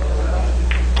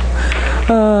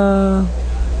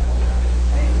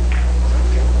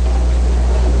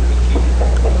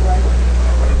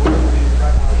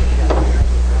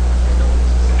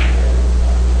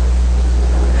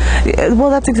 Well,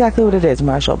 that's exactly what it is,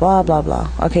 Marshall. Blah, blah, blah.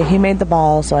 Okay, he made the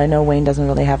ball, so I know Wayne doesn't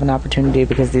really have an opportunity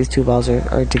because these two balls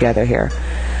are together here.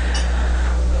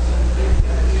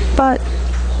 But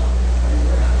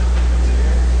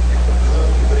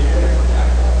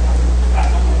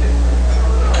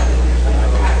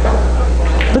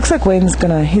looks like Wayne's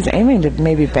he's aiming to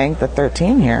maybe bank the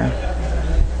 13 here.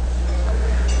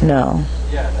 No.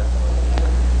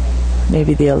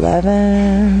 Maybe the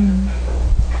 11.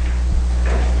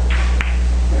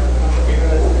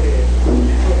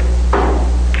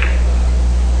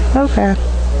 Okay.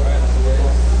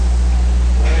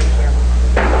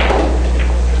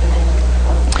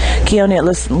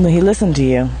 Keone, he listened to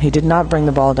you. He did not bring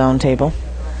the ball down table.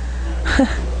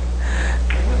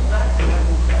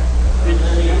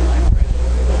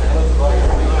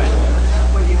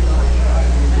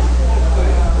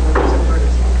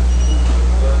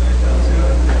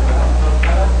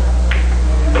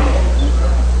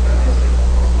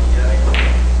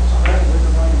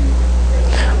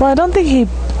 Well, I don't think he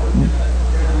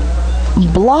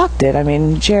blocked it. I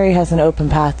mean, Jerry has an open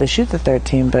path to shoot the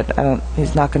 13, but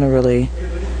he's not going to really,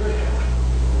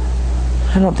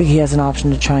 I don't think he has an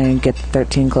option to try and get the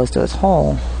 13 close to his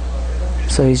hole.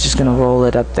 So he's just going to roll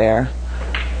it up there.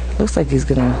 Looks like he's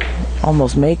going to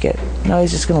almost make it. No,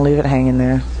 he's just going to leave it hanging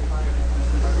there.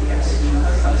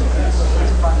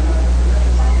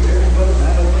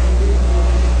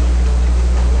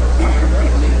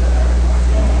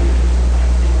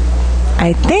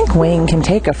 I think Wayne can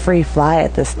take a free fly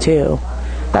at this too.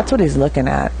 That's what he's looking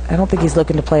at. I don't think he's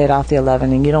looking to play it off the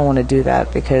 11, and you don't want to do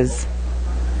that because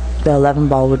the 11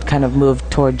 ball would kind of move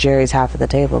toward Jerry's half of the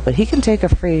table. But he can take a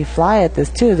free fly at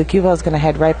this too. The cue ball is going to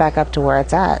head right back up to where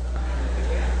it's at.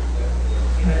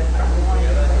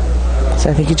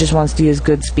 So I think he just wants to use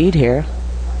good speed here.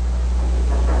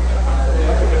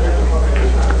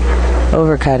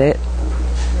 Overcut it.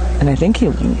 And I think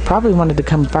he probably wanted to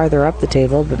come farther up the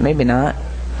table, but maybe not.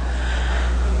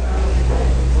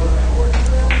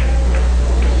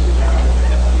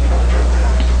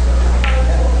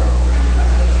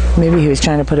 Maybe he was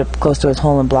trying to put it close to his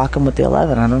hole and block him with the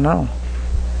 11. I don't know.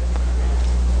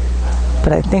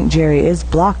 But I think Jerry is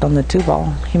blocked on the 2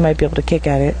 ball. He might be able to kick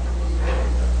at it.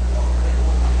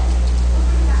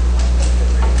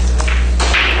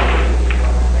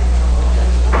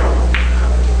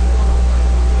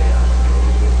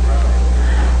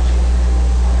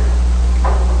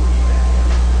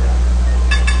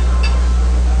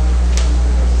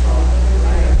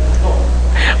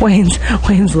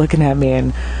 Wayne's looking at me,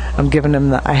 and I'm giving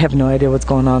him I have no idea what's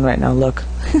going on right now. Look.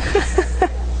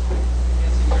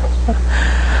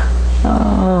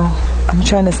 Oh, I'm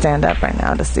trying to stand up right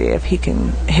now to see if he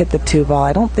can hit the 2 ball.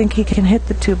 I don't think he can hit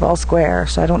the 2 ball square,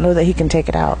 so I don't know that he can take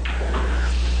it out.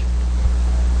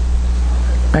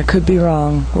 I could be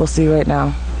wrong. We'll see right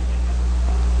now.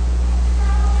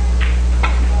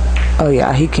 Oh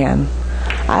yeah, he can.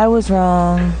 I was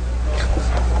wrong.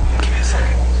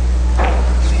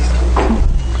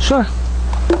 Sure.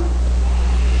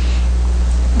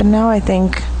 But now I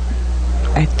think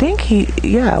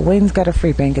Wayne's got a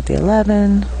free bank at the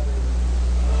 11.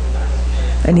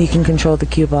 And he can control the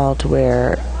cue ball to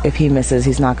where if he misses,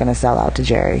 he's not going to sell out to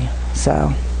Jerry.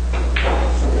 So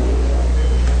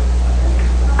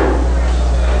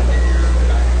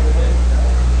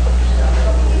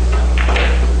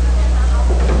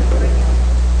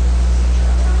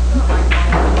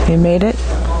he made it.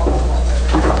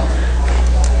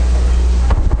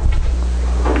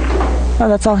 Oh,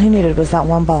 that's all he needed was that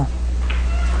 1 ball.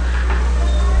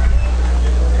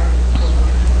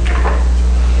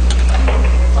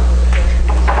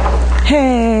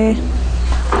 Hey.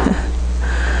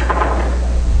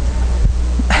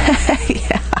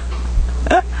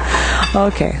 Yeah.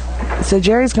 Okay. So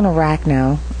Jerry's going to rack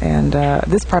now. And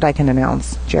this part I can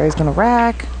announce. Jerry's going to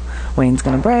rack. Wayne's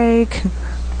going to break.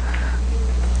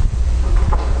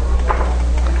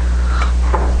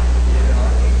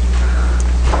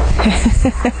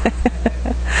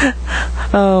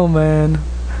 Oh man,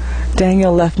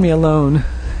 Daniel left me alone,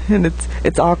 and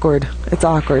it's awkward. It's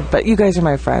awkward, but you guys are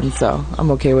my friends, so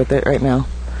I'm okay with it right now.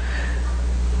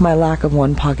 My lack of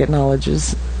one pocket knowledge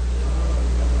is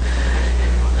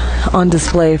on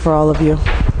display for all of you.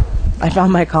 I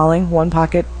found my calling, one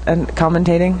pocket and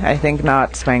commentating. I think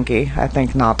not, Spanky. I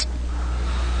think not.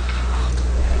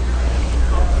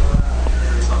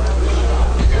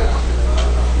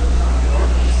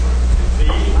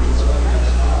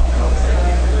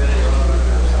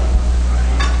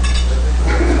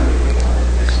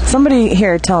 Somebody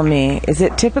here tell me, is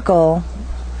it typical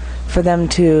for them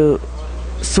to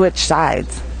switch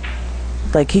sides?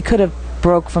 Like, he could have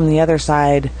broke from the other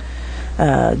side,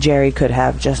 Jerry could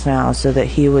have just now, so that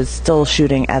he was still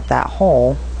shooting at that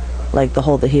hole, like the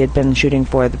hole that he had been shooting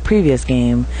for the previous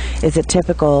game. Is it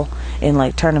typical in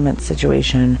like tournament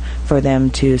situation for them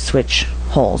to switch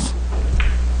holes?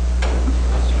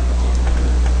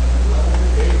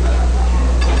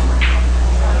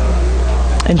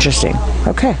 Interesting.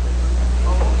 Okay.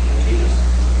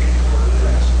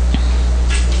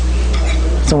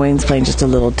 So Wayne's playing just a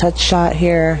little touch shot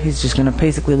here. He's just going to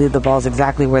basically leave the balls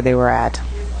exactly where they were at.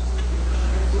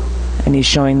 And he's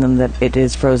showing them that it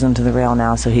is frozen to the rail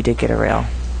now, so he did get a rail.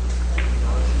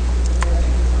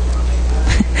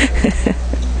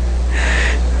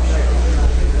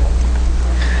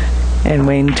 And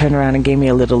Wayne turned around and gave me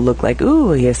a little look like,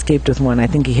 ooh, he escaped with one. I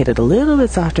think he hit it a little bit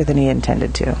softer than he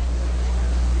intended to.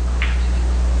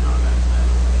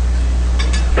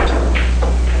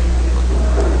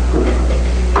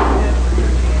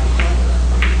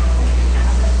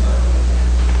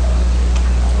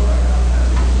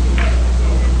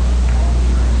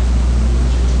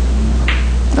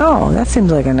 Oh, that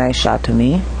seems like a nice shot to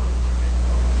me.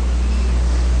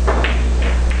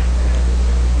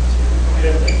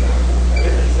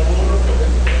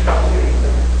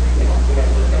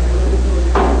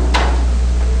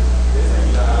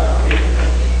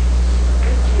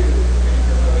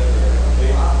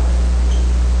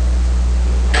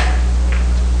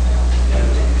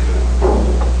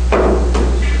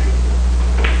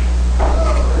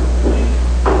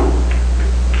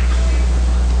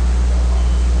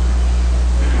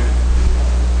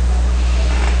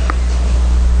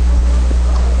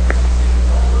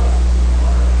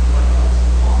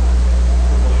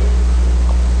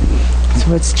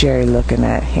 What's Jerry looking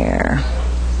at here?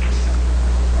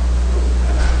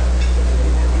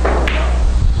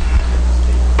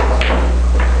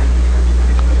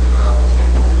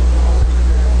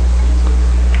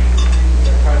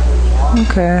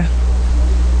 Okay.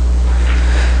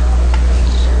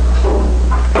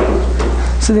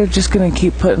 So they're just going to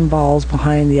keep putting balls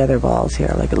behind the other balls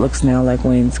here. Like, it looks now like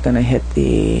Wayne's going to hit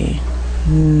the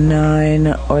 9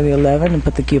 or the 11 and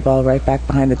put the cue ball right back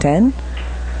behind the 10.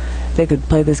 They could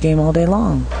play this game all day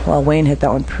long. Well, Wayne hit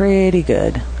that one pretty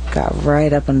good. Got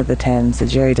right up under the 10, so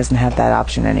Jerry doesn't have that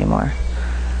option anymore.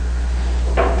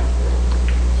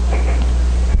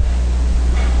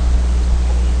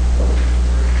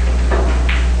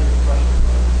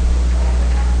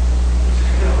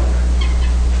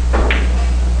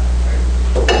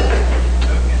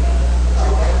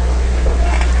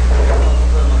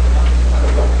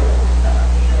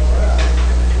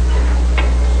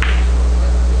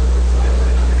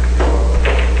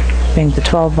 Bank the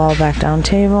 12 ball back down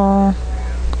table.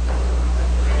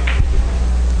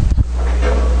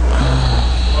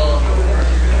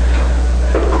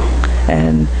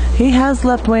 And he has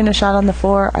left Wayne a shot on the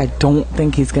 4. I don't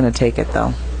think he's going to take it,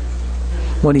 though.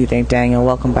 What do you think, Daniel?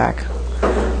 Welcome back.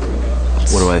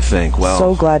 What do I think? Well,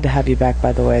 so glad to have you back,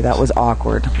 by the way. That was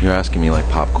awkward. You're asking me like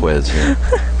pop quiz here.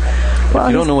 Well,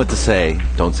 if you don't know what to say,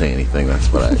 don't say anything. That's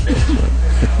what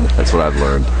that's what I've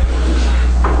learned.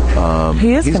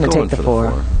 He is going to take the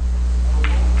 4.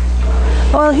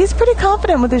 Well, he's pretty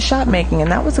confident with his shot making,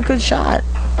 and that was a good shot.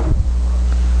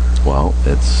 Well,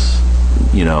 it's,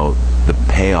 you know, the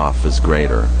payoff is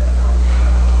greater.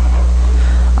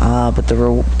 But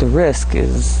the risk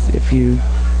is if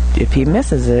he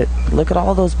misses it, look at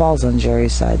all those balls on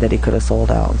Jerry's side that he could have sold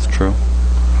out. It's true.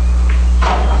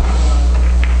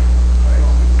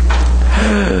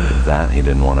 That he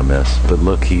didn't want to miss. But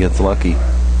look, he gets lucky.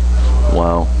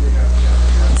 Wow.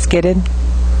 Skidded.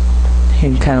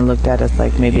 He kind of looked at us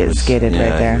like maybe it skidded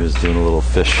right there. He was doing a little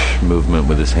fish movement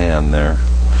with his hand there.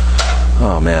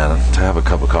 Oh man, to have a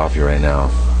cup of coffee right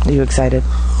now. Are you excited?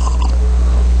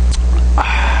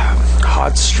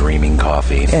 Hot streaming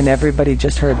coffee. And everybody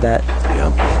just heard that.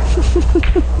 Yep.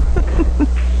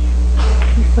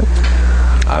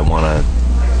 I want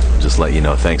to just let you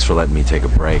know, thanks for letting me take a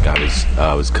break.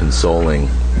 I was consoling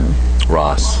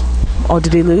Ross. Oh,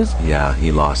 did he lose? Yeah,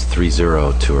 he lost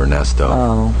 3-0 to Ernesto.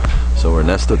 Oh. So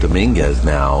Ernesto Dominguez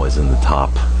now is in the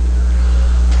top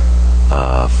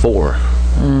 4.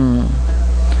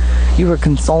 You were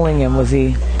consoling him. Was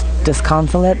he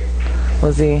disconsolate?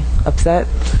 Was he upset?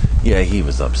 Yeah, he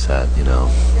was upset, you know.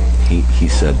 He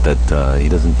said that he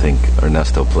doesn't think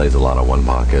Ernesto plays a lot of one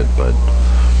pocket, but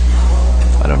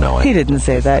I don't know. He didn't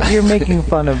say that. You're making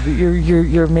fun of.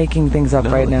 You're making things up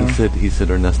right now. He said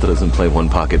Ernesto doesn't play one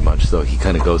pocket much, so he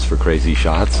kind of goes for crazy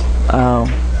shots. Oh.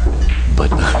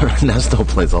 But Ernesto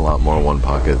plays a lot more one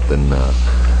pocket than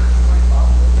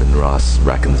Ross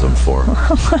reckons him for.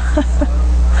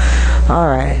 All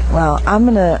right. Well, I'm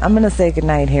gonna say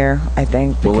goodnight here, I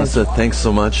think. Melissa, thanks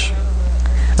so much.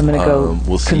 I'm gonna go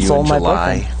we'll see console you in my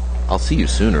July. boyfriend. I'll see you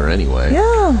sooner anyway.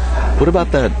 Yeah. What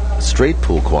about that straight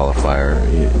pool qualifier?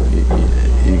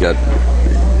 You got...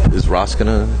 Is Ross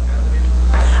gonna...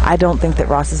 I don't think that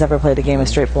Ross has ever played a game of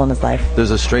straight pool in his life.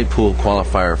 There's a straight pool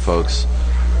qualifier, folks.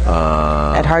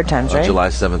 At Hard Times, right? July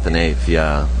 7th and 8th,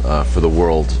 yeah, for the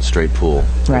World Straight Pool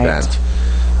event.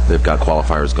 They've got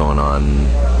qualifiers going on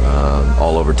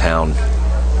all over town,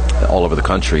 all over the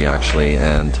country, actually,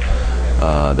 and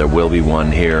there will be one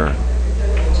here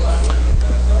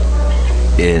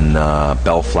in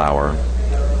Bellflower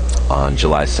on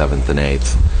July 7th and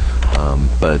 8th.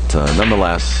 But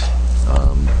nonetheless,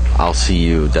 I'll see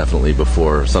you definitely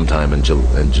before sometime in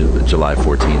July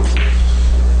 14th.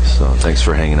 So thanks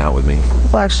for hanging out with me.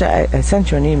 Well, actually, I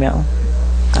sent you an email.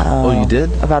 Oh, you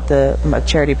did? About the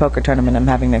charity poker tournament I'm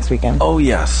having next weekend. Oh,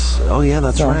 yes. Oh, yeah,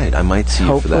 that's right. I might see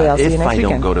you for that. I'll see you if next I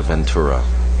weekend. don't go to Ventura.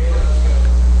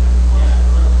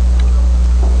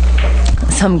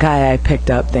 Some guy I picked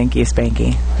up, thank you,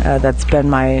 Spanky. That's been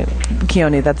my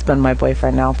Keone. That's been my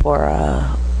boyfriend now for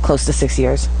close to 6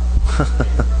 years.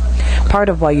 Part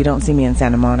of why you don't see me in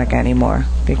Santa Monica anymore,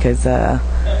 because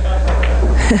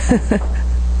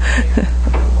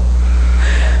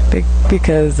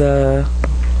because that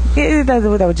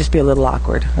would just be a little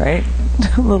awkward, right?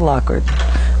 A little awkward.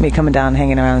 Me coming down,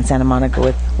 hanging around in Santa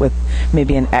Monica with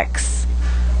maybe an ex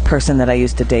person that I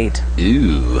used to date.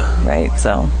 Ew. Right.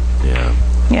 So. Yeah.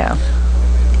 Yeah.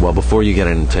 Well, before you get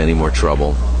into any more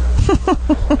trouble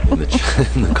in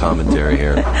the commentary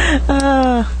here,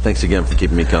 thanks again for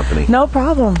keeping me company. No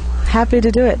problem. Happy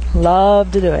to do it.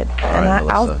 Love to do it. All and right,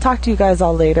 I'll talk to you guys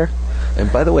all later. And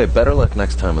by the way, better luck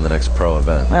next time on the next pro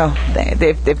event. Well,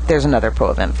 if there's another pro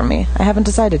event for me, I haven't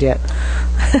decided yet.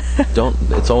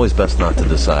 It's always best not to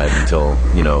decide until,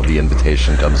 the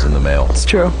invitation comes in the mail. It's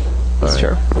true. It's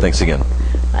true. Thanks again.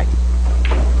 Bye.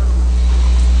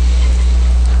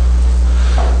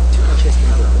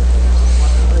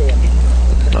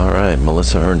 All right,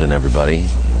 Melissa Herndon, everybody.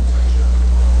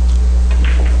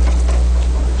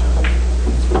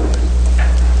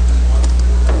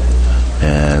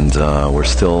 And we're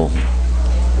still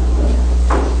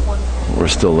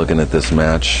looking at this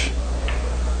match.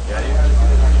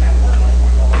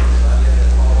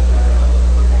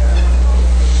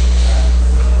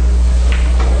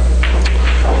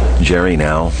 Jerry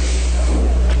now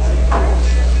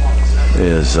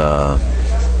is at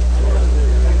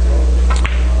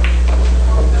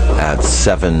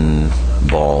 7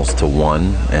 balls to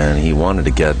 1, and he wanted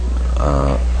to get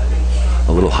a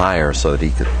little higher so that he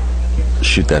could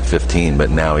shoot that 15,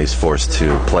 but now he's forced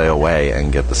to play away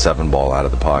and get the 7 ball out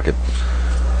of the pocket.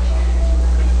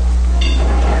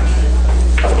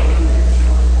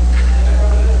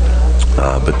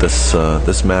 But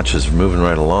this match is moving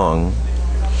right along.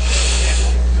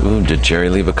 Ooh, did Jerry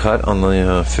leave a cut on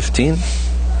the 15?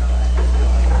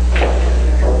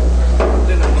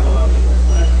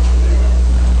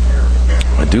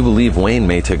 I do believe Wayne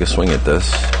may take a swing at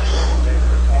this.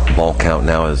 Ball count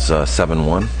now is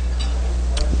 7-1.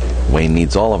 Wayne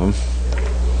needs all of them.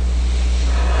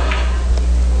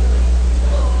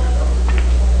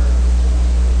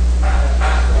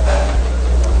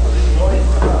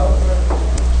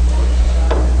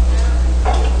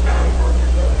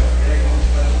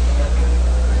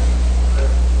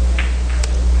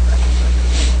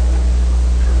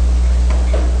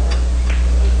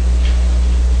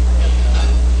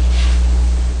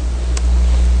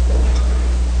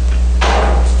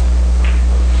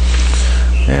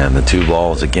 And the 2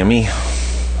 ball is a gimme.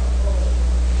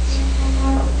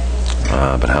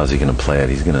 But how's he going to play it?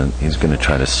 He's gonna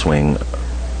try to swing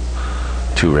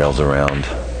 2 rails around.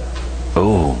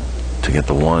 Oh, to get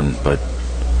the 1, but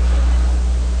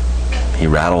he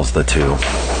rattles the 2.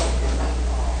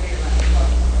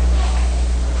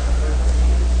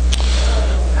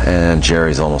 And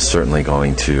Jerry's almost certainly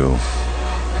going to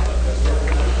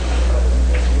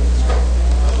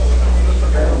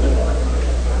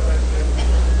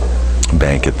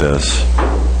bank at this.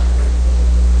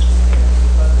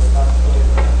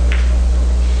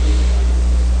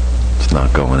 It's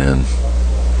not going in.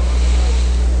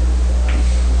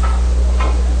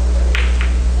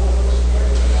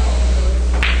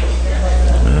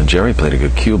 Jerry played a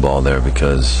good cue ball there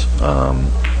because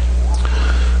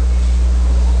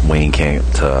Wayne can't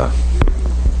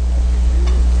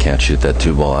shoot that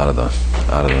 2 ball out of the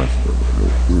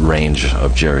range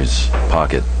of Jerry's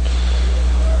pocket.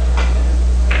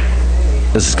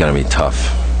 This is going to be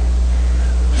tough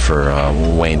for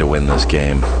Wayne to win this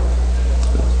game.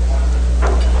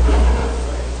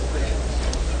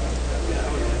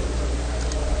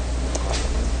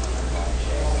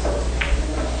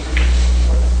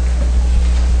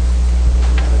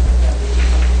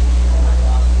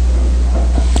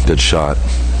 Good shot.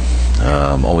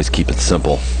 Always keep it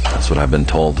simple. That's what I've been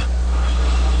told.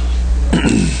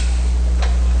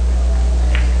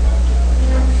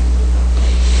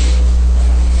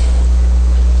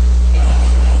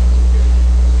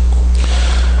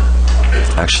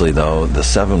 Actually, though, the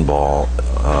 7 ball,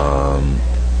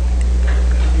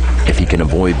 if he can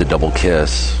avoid the double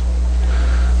kiss,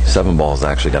 7 ball's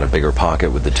actually got a bigger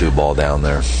pocket with the 2 ball down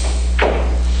there.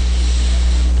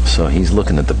 So he's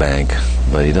looking at the bank,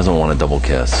 but he doesn't want a double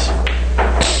kiss,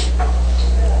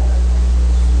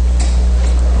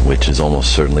 which is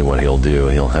almost certainly what he'll do.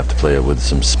 He'll have to play it with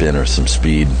some spin or some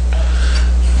speed,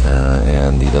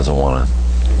 and he doesn't want to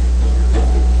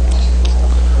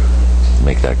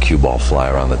make that cue ball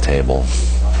fly around the table.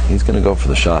 He's going to go for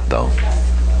the shot, though.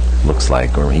 Looks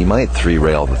like, or he might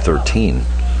 3-rail the 13.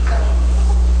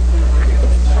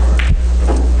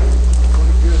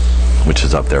 Which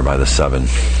is up there by the 7.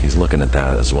 He's looking at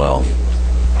that as well.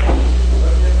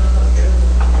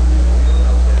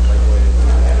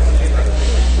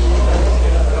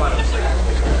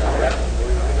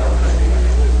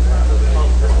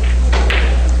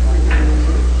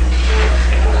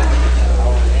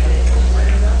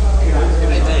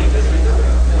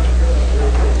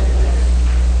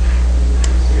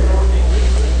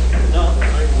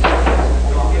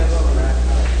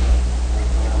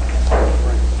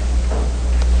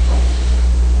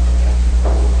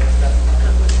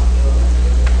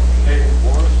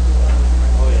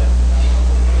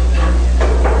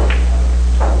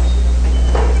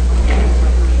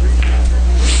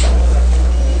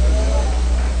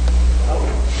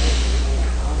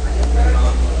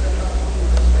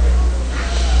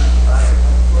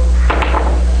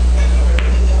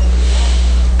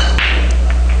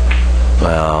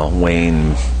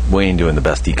 Wayne doing the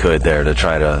best he could there to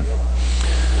try to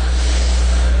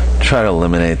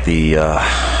eliminate the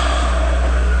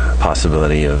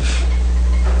possibility of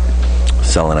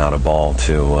selling out a ball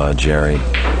to Jerry.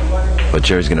 But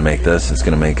Jerry's going to make this. It's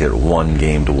going to make it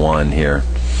 1-1 here.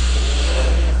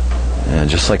 And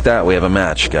just like that, we have a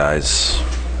match, guys.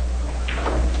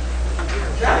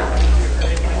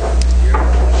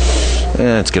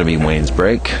 And it's going to be Wayne's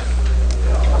break.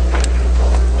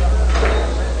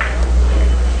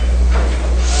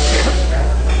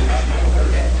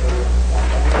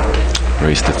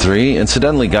 Race to 3.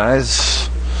 Incidentally, guys,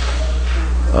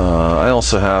 I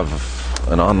also have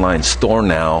an online store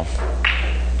now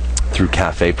through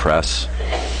Cafe Press.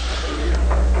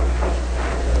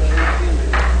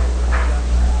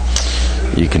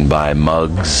 You can buy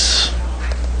mugs,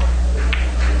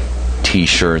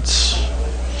 t-shirts,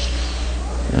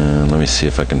 and let me see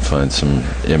if I can find some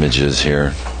images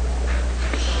here.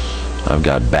 I've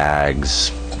got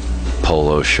bags,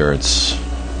 polo shirts.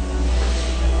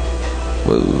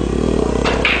 Whoa.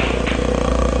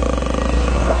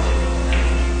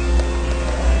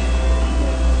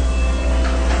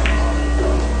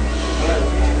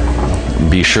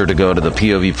 Be sure to go to the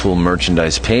POVPOOL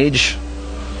merchandise page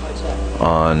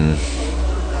on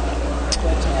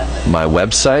my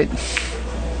website,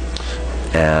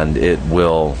 and it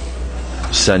will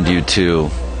send you to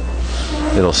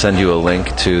a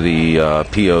link to the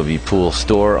POVPOOL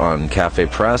store on Cafe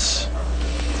Press.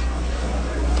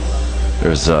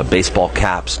 There's baseball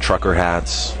caps, trucker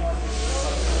hats,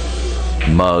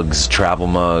 mugs, travel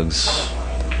mugs,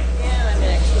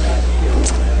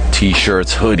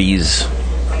 t-shirts, hoodies,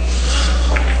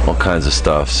 all kinds of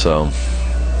stuff. So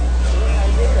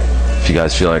if you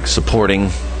guys feel like supporting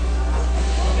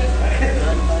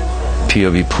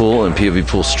POVPOOL and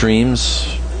POVPOOL streams,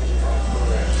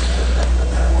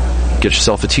 get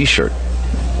yourself a t-shirt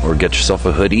or get yourself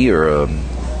a hoodie or a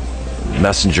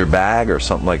messenger bag or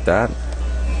something like that.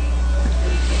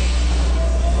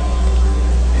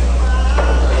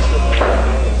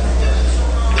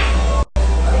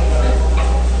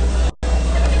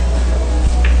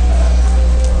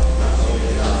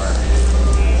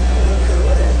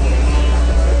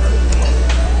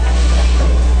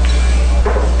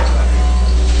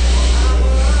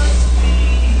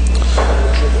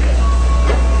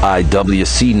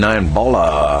 IWC9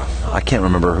 Bola. I can't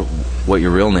remember what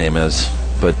your real name is,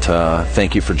 but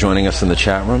thank you for joining us in the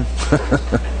chat room.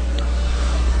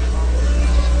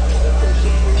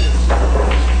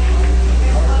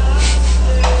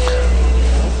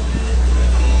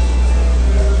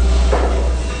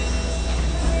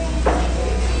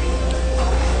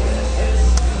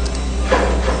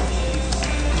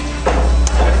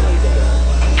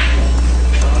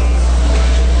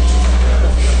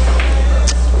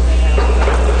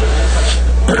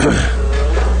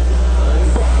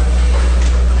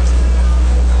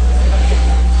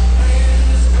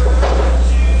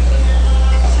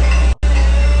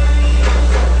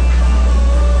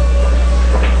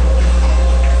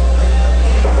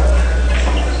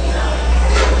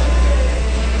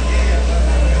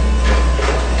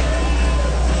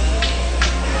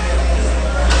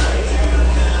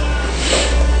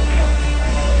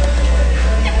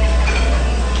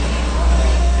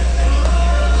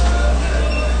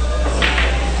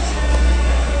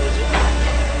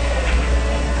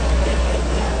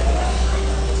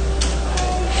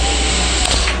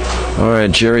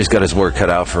 right, Jerry's got his work cut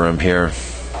out for him here.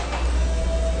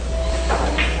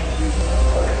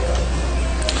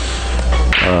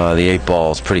 The 8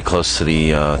 ball is pretty close to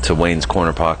the to Wayne's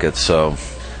corner pocket, so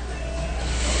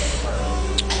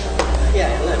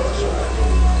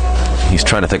he's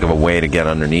trying to think of a way to get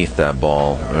underneath that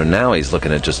ball. Or now he's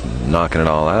looking at just knocking it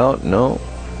all out. No,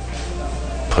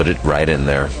 put it right in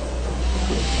there.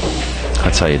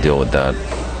 That's how you deal with that.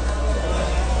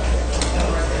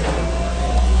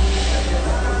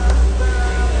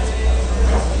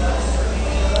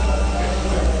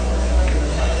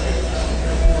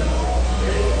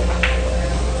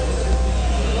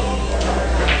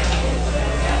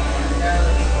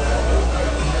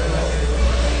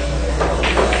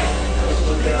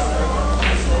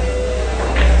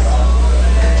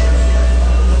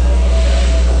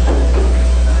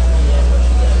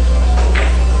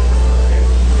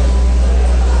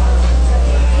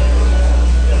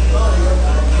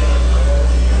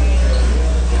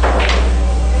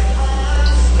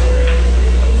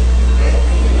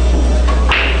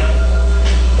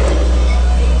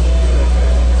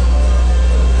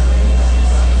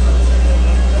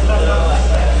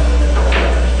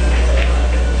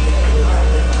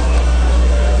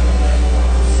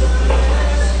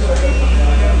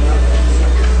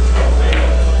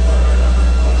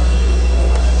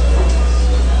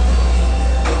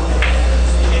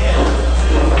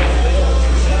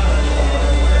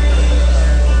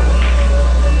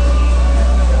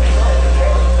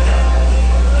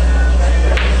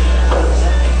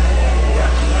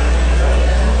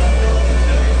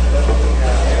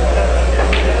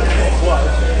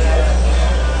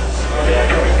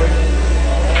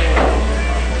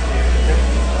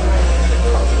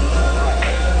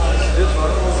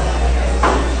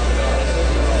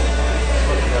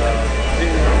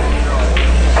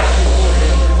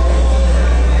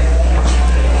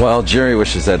 Well, Jerry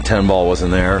wishes that 10 ball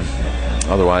wasn't there.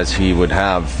 Otherwise, he would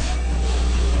have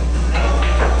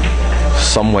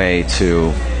some way to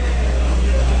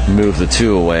move the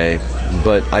 2 away.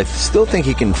 But I still think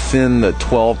he can thin the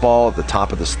 12 ball at the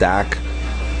top of the stack.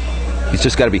 He's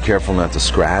just got to be careful not to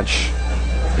scratch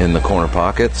in the corner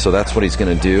pocket. So that's what he's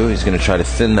going to do. He's going to try to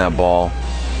thin that ball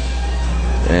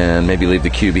and maybe leave the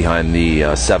cue behind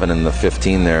the 7 and the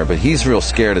 15 there. But he's real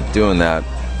scared of doing that.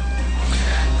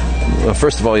 Well,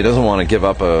 first of all, he doesn't want to give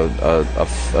up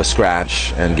a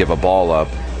scratch and give a ball up.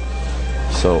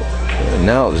 So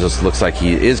now it just looks like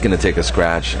he is going to take a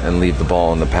scratch and leave the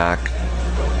ball in the pack.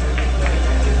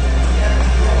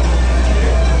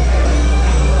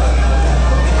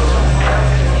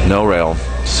 No rail,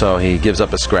 so he gives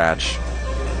up a scratch.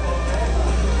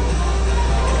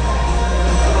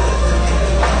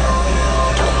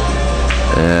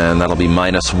 And that'll be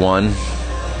 -1.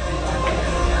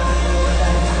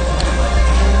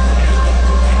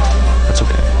 That's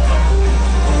okay.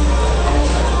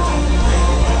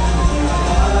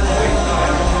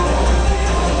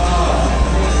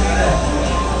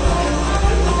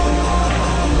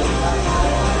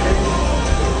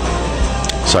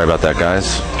 Sorry about that,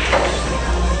 guys.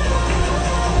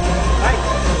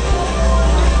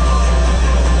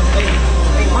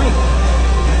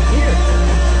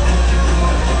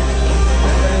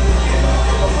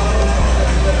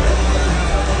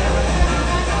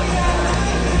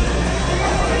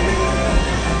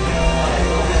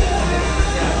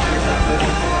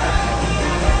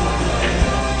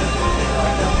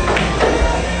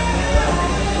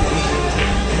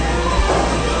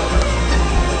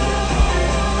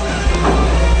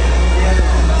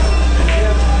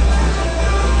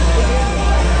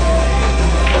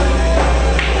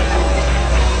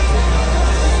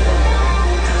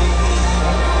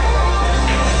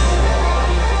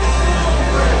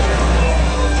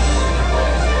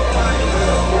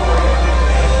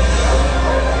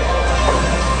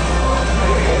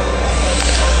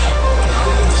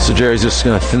 So Jerry's just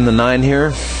going to thin the 9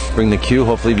 here, bring the cue,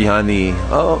 hopefully behind the...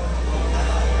 Oh,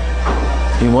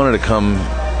 he wanted to come...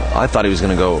 I thought he was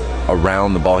going to go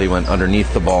around the ball. He went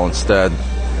underneath the ball instead.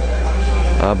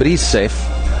 But he's safe.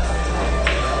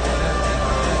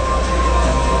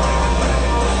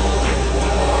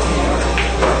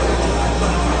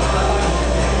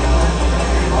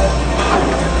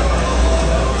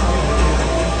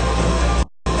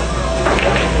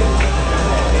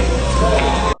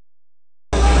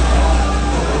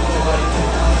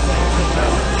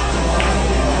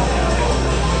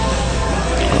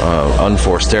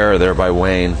 Unforced error there by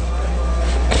Wayne.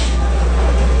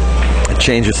 It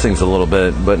changes things a little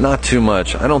bit, but not too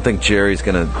much. I don't think Jerry's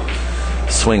going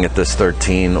to swing at this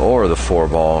 13 or the 4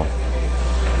 ball.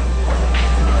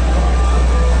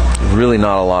 Really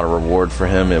not a lot of reward for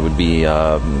him. It would be,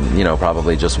 you know,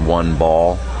 probably just one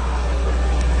ball.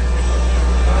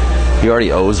 He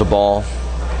already owes a ball.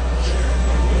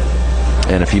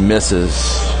 And if he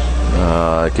misses,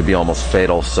 it could be almost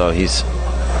fatal. So he's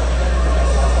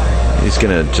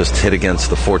going to just hit against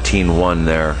the 14-1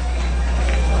 there.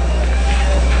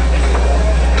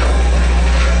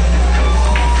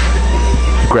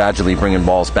 Gradually bringing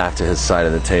balls back to his side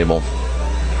of the table.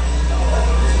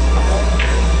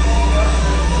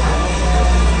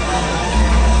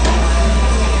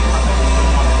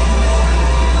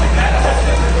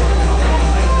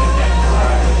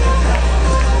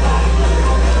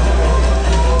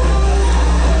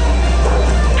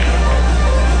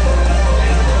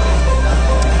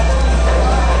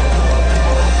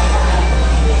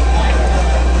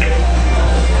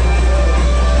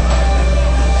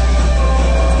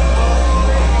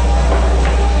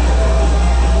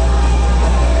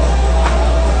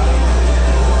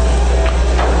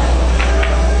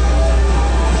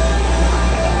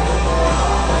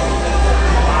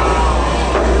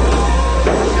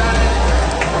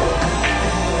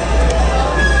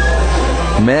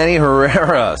 Manny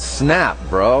Herrera, snap,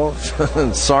 bro.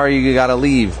 Sorry you gotta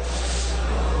leave.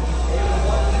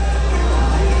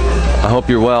 I hope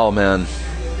you're well, man.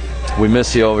 We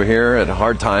miss you over here at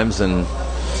Hard Times, and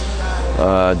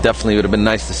definitely would have been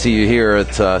nice to see you here at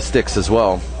Stix as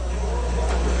well.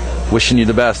 Wishing you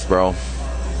the best, bro.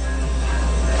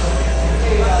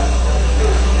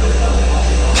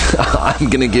 I'm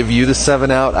gonna give you the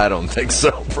 7 out? I don't think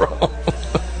so, bro.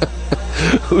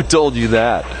 Who told you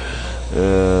that?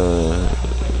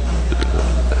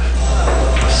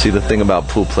 See, the thing about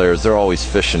pool players, they're always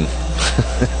fishing.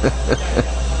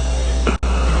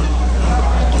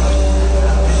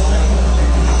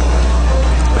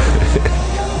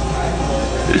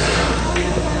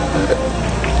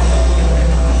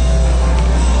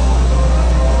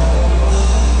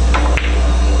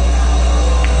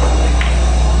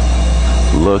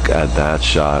 Look at that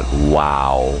shot.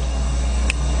 Wow.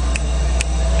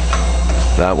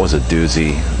 That was a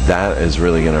doozy. That is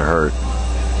really going to hurt.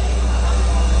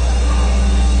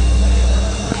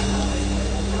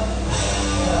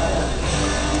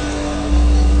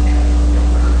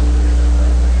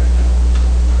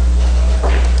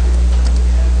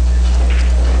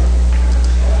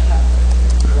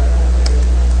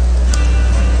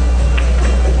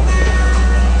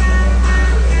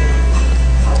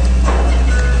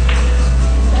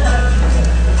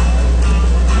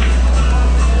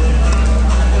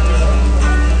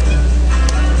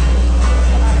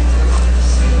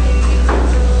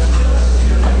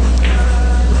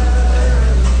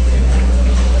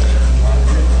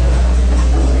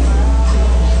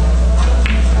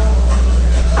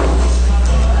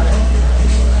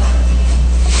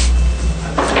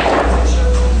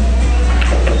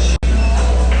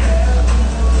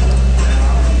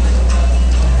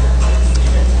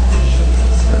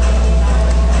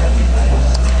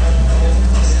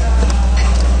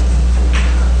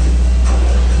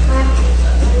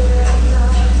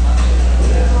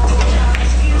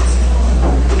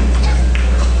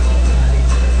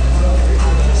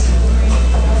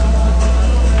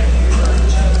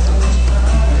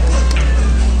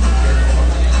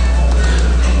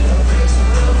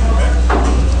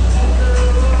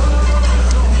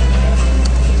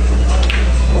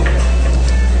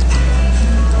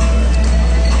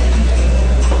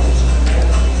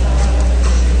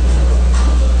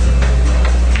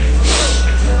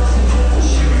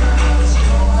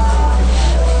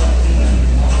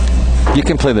 You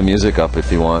can play the music up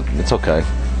if you want. It's okay.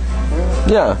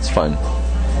 Yeah, it's fine.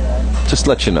 Just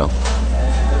let you know.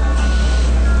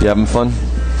 You having fun?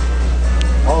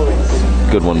 Always.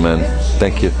 Good one, man.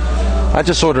 Thank you. I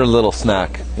just ordered a little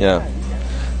snack. Yeah.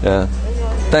 Yeah.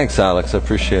 Thanks, Alex. I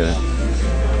appreciate it.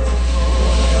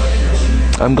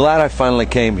 I'm glad I finally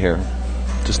came here.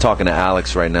 Just talking to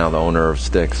Alex right now, the owner of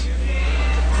Stix.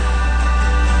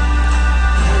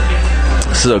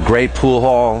 This is a great pool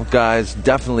hall, guys.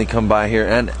 Definitely come by here,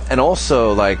 and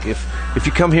also, like, if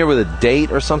you come here with a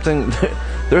date or something,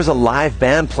 there's a live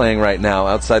band playing right now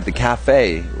outside the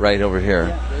cafe right over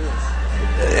here,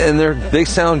 and they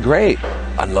sound great.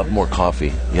 I'd love more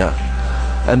coffee. Yeah,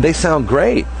 and they sound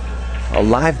great. A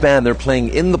live band. They're playing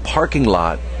in the parking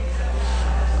lot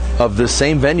of the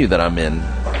same venue that I'm in,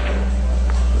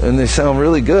 and they sound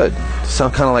really good. They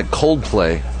sound kind of like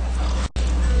Coldplay.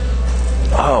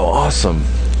 Oh, awesome.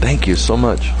 Thank you so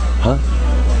much. Huh?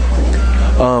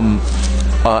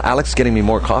 Alex getting me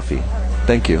more coffee.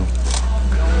 Thank you.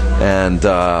 And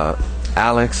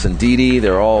Alex and Dee Dee,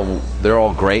 they're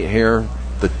all great here.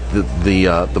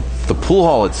 The The pool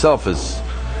hall itself is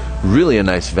really a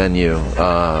nice venue.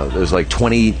 There's like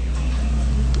 20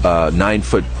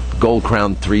 9-foot gold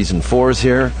crown 3s and 4s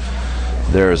here.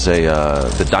 There's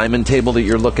the diamond table that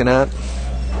you're looking at,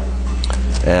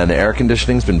 and the air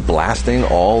conditioning's been blasting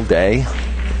all day,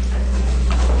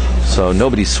 so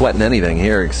nobody's sweating anything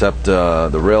here except the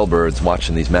railbirds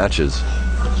watching these matches.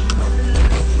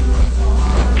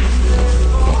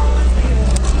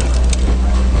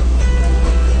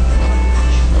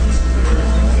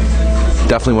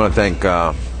 Definitely want to thank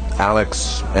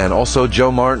Alex and also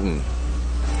Joe Martin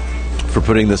for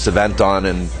putting this event on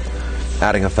and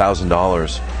adding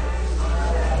 $1,000.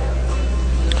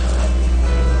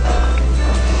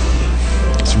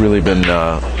 It's really been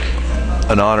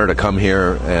an honor to come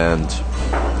here and,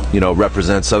 you know,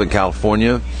 represent Southern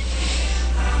California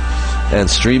and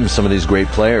stream some of these great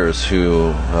players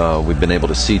who we've been able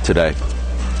to see today.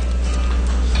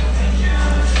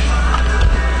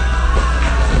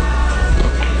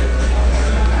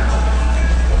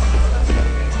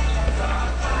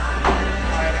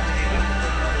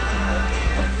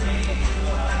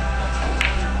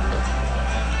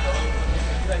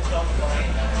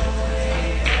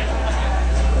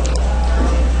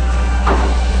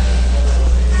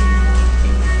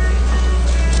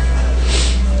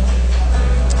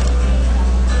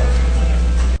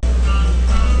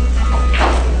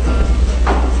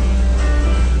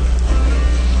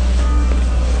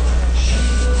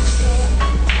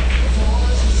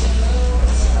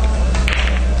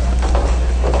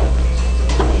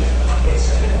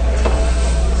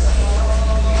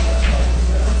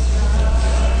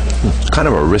 Kind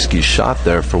of a risky shot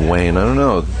there for Wayne. I don't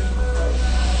know.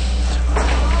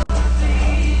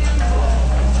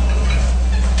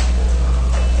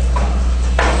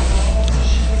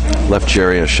 Left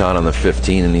Jerry a shot on the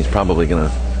 15, and he's probably going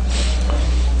to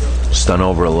stun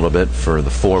over a little bit for the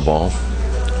 4 ball.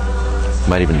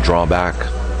 Might even draw back.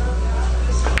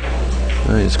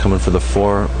 He's coming for the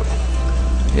 4,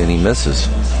 and he misses.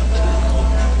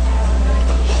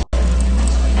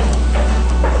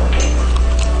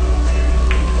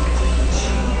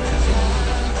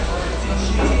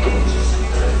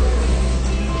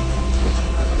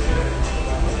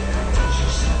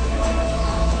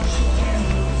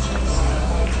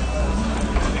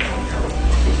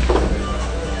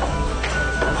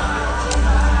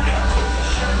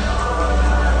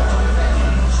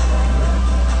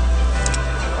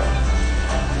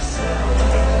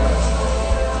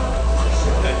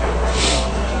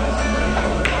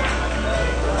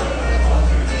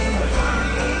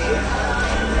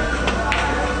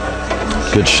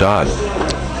 Good shot.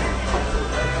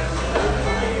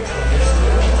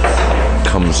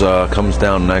 Comes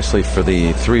down nicely for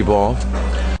the 3 ball.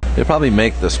 They'll probably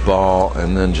make this ball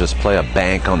and then just play a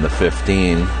bank on the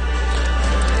 15.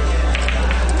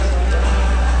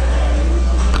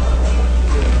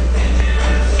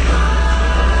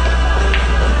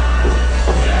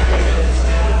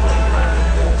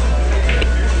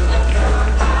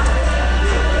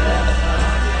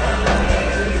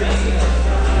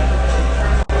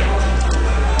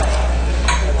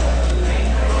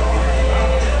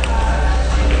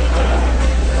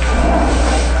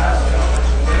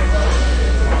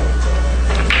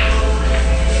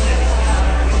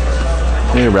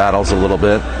 He rattles a little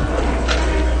bit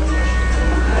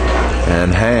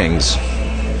and hangs.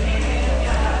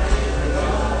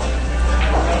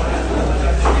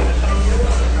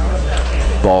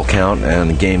 Ball count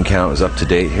and the game count is up to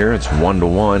date here. It's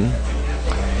 1-1.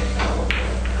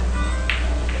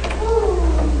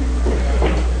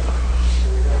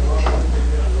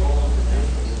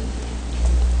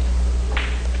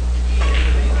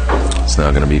 It's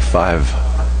now going to be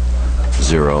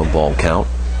 5-0 ball count.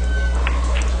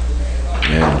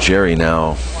 And Jerry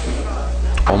now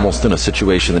almost in a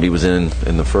situation that he was in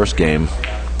the first game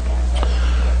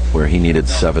where he needed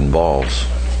 7 balls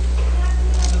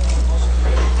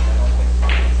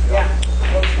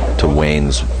to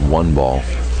Wayne's 1 ball.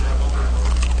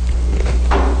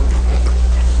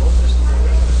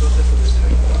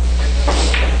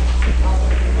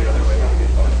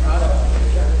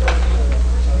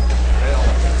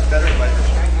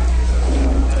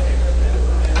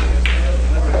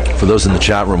 For those in the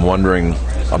chat room wondering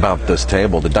about this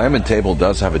table, the diamond table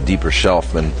does have a deeper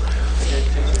shelf than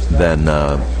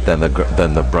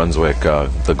the Brunswick,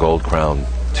 the Gold Crown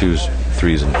 2s,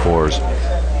 3s, and 4s.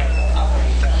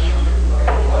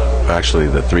 Actually,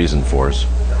 the 3s and 4s.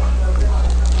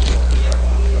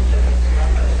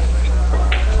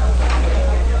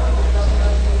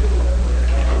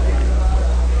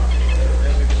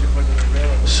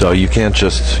 So you can't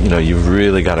just, you've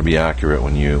really got to be accurate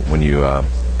when you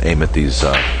aim at these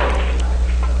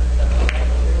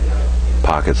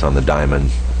pockets on the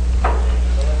diamond.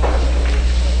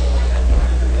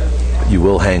 You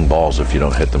will hang balls if you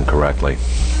don't hit them correctly.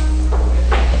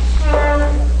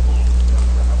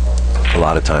 A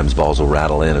lot of times balls will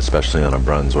rattle in, especially on a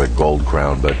Brunswick Gold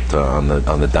Crown, but on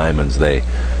the diamonds they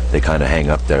kind of hang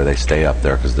up there. They stay up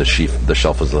there because the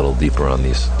shelf is a little deeper on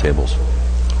these tables.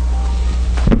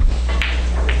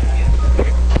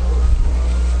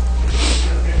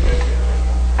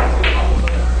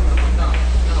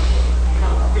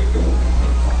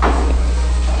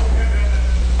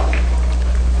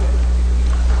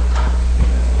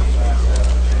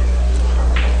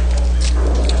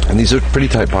 And these are pretty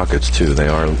tight pockets too. They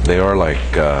are like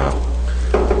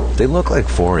they look like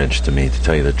 4-inch to me, to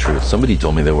tell you the truth. Somebody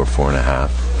told me they were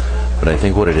 4.5, but I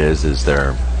think what it is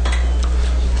they're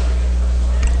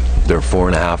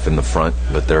 4.5 in the front,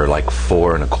 but they're like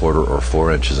 4 1/4 or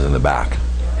 4 inches in the back.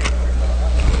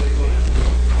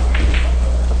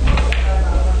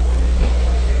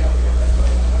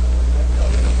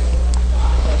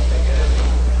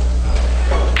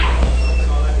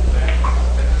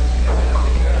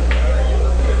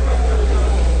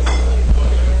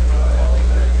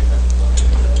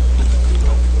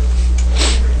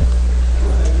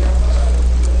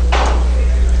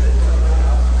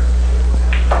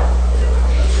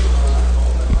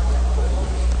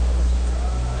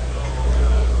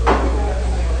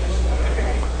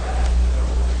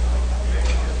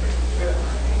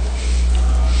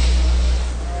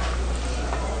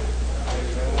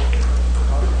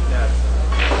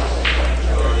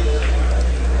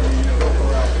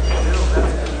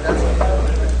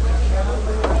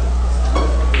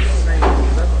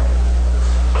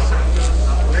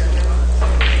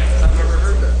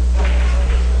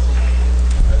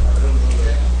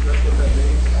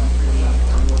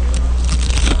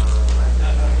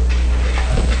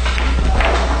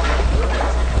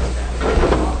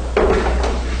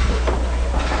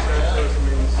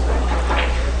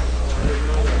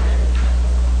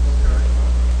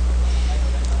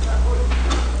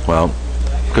 Well,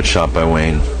 good shot by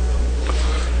Wayne.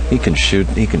 He can shoot,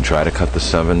 he can try to cut the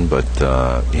 7, but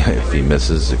yeah, if he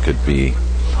misses, it could be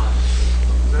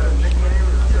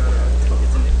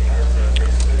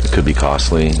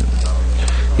costly.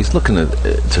 He's looking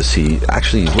to see,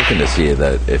 actually he's looking to see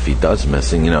that if he does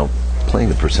miss, and you know, playing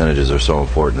the percentages are so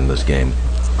important in this game.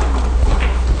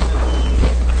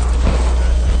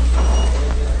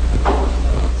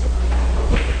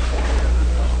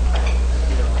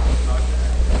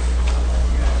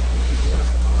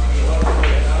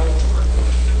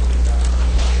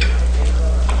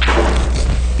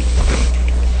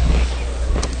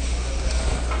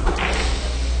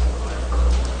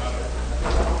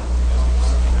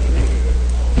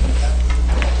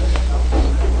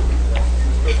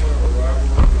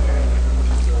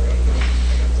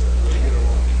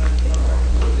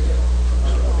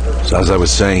 As I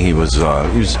was saying, he was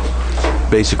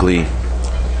basically,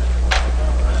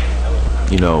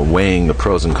 you know, weighing the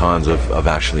pros and cons of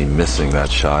actually missing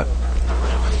that shot.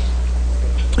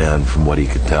 And from what he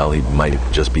could tell, he might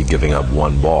just be giving up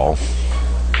 1 ball,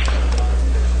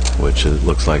 which it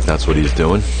looks like that's what he's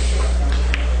doing.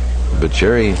 But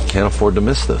Jerry can't afford to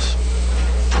miss this.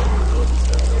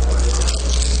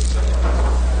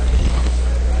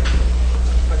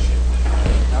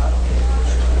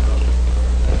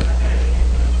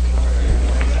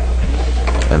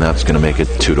 And that's going to make it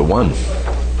 2-1.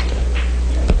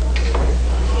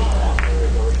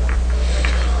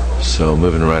 So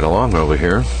moving right along over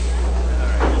here.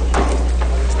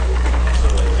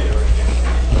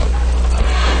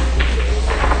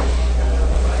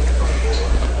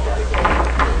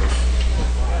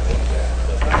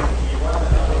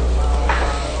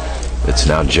 It's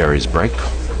now Jerry's break.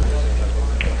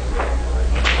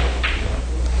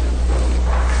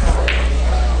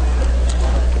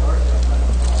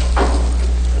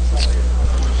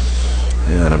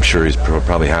 And I'm sure he's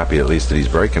probably happy at least that he's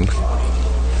breaking.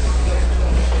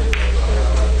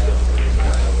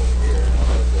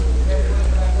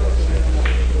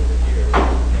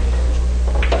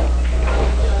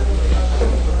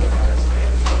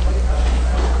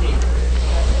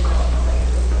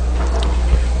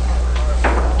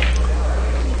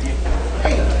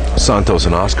 Santos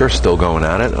and Oscar still going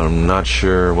at it. I'm not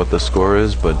sure what the score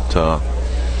is, but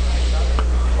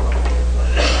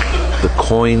the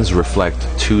coins reflect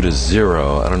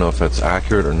 2-0. I don't know if that's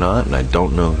accurate or not, and I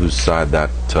don't know whose side that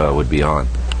would be on.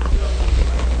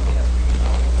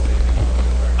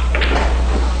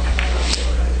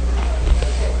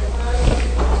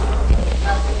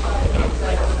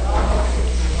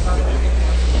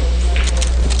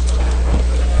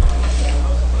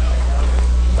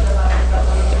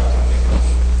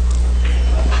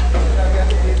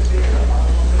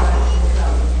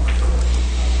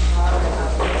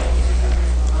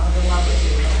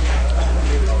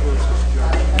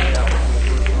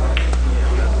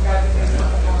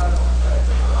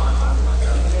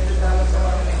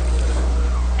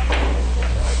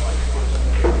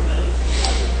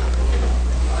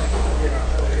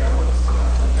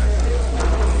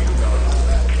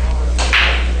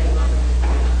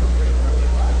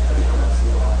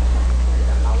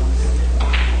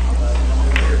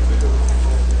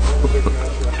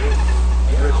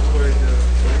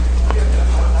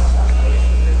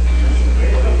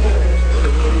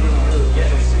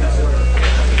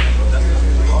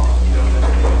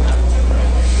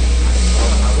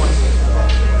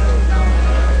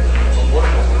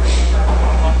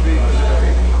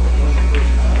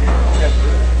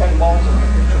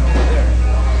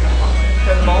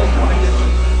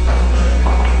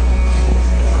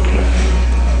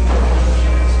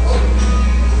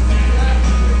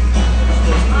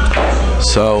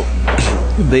 So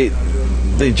they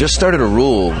just started a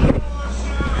rule,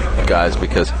 guys,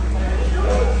 because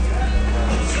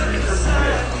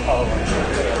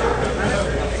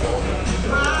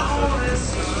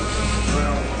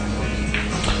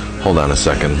hold on a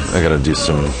second. I gotta do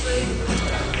some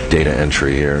data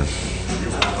entry here.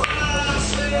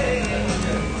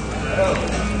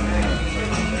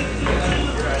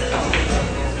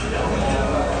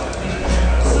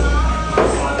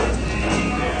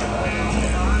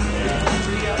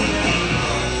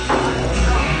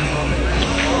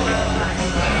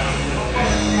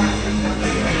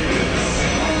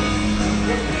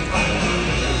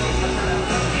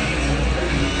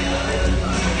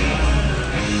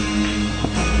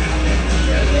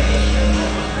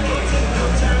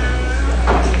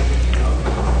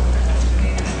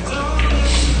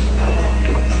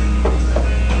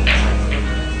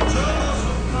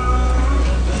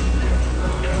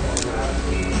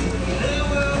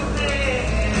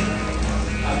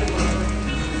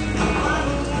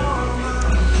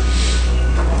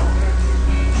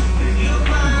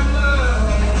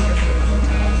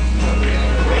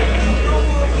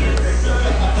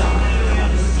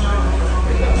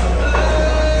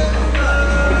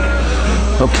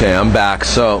 Okay, I'm back.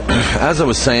 So, as I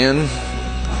was saying,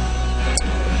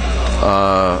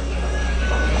 about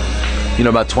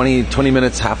 20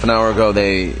 minutes, half an hour ago,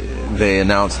 they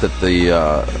announced that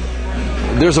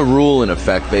there's a rule in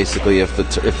effect. Basically, if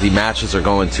the matches are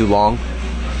going too long,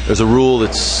 there's a rule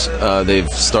that's they've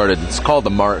started. It's called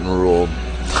the Martin Rule.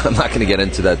 I'm not going to get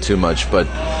into that too much, but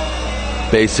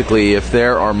basically, if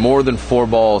there are more than 4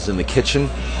 balls in the kitchen,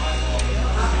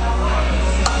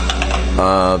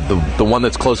 the one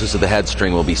that's closest to the head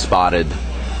string will be spotted,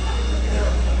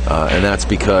 and that's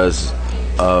because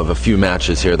of a few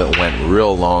matches here that went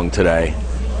real long today,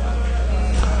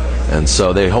 and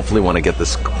so they hopefully want to get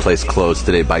this place closed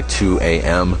today by 2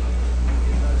 a.m.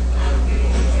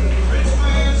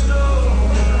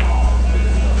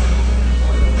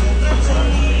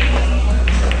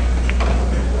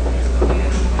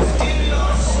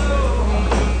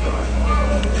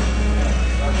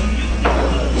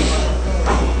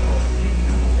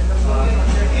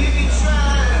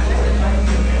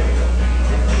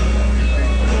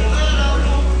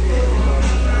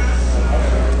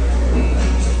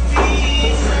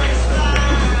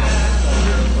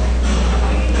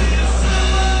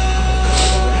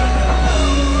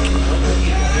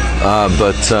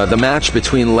 But the match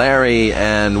between Larry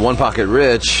and One Pocket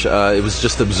Rich, it was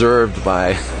just observed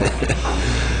by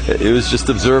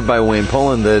Wayne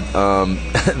Pullen that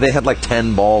they had like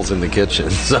 10 balls in the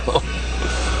kitchen. So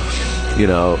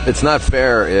it's not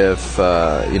fair if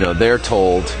they're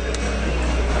told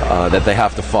that they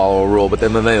have to follow a rule, but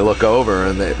then when they look over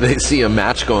and they see a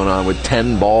match going on with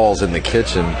 10 balls in the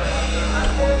kitchen,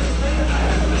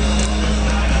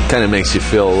 kind of makes you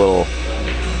feel a little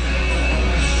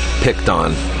picked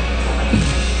on.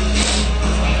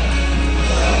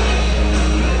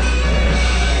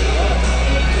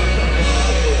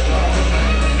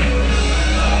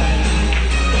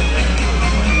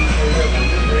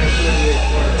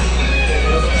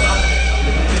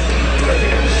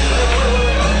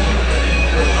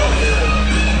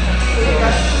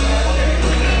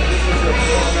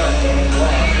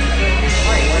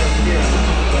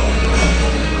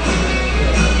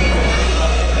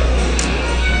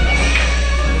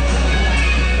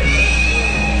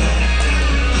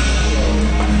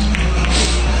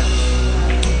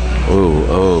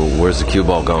 Oh, where's the cue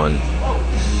ball going?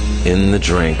 In the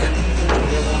drink.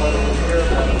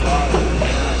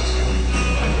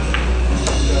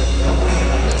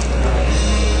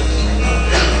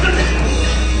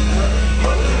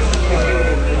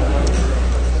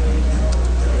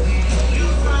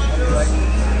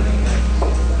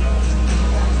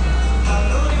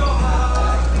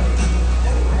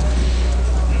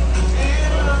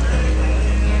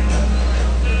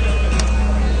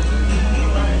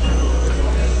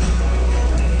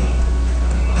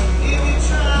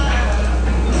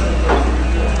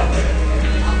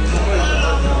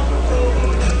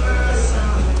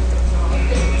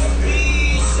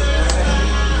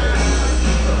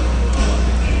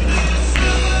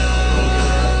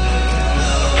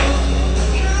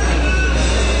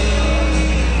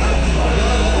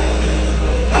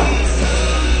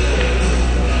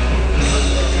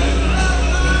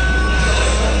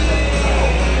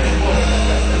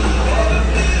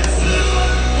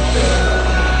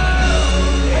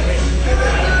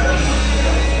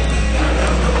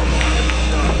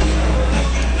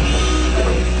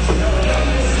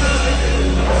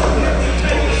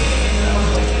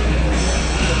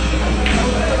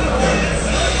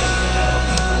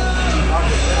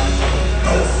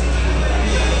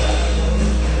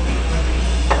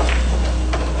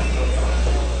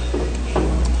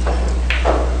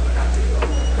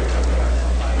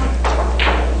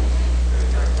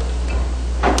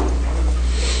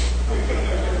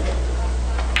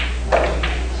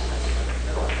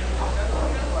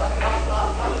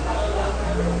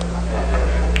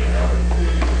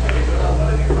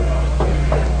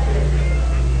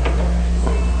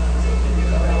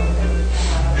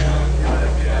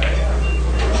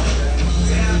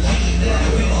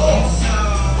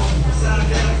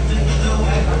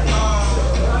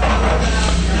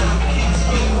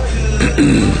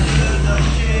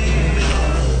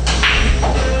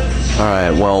 All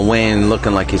right, well, Wayne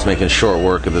looking like he's making short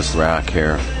work of this rack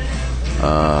here.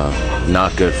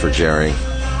 Not good for Jerry.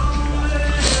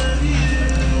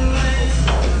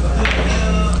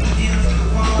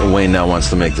 Wayne now wants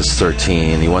to make this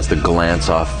 13. He wants to glance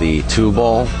off the 2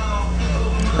 ball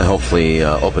and hopefully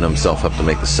open himself up to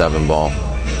make the 7 ball.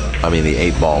 I mean the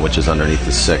 8 ball, which is underneath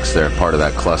the 6 there, part of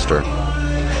that cluster.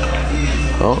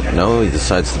 Oh, no, he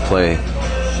decides to play.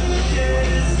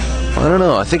 I don't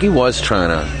know. I think he was trying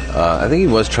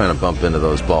to bump into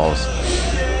those balls.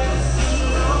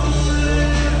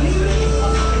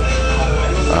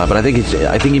 But I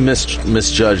think he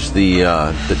misjudged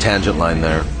the tangent line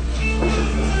there.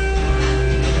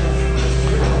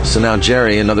 So now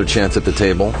Jerry, another chance at the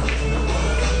table.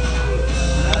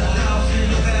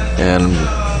 And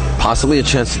possibly a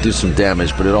chance to do some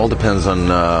damage, but it all depends on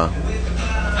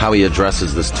how he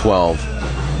addresses this 12.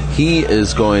 He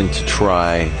is going to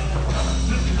try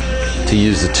to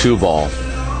use the 2 ball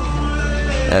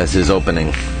as his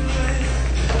opening.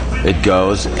 It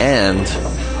goes and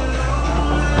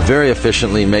very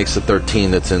efficiently makes the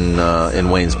 13 that's in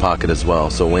Wayne's pocket as well.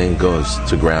 So Wayne goes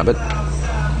to grab it.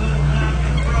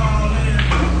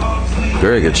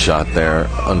 Very good shot there.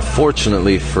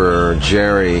 Unfortunately for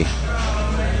Jerry,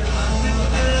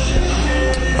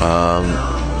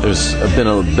 there's been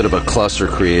a bit of a cluster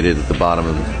created at the bottom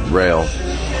of the rail.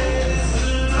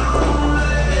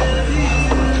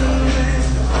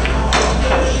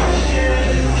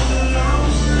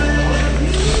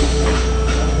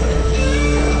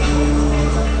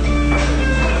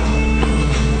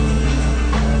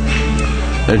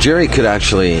 Now Jerry could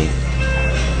actually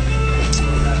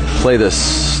play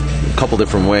this a couple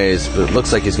different ways, but it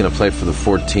looks like he's going to play for the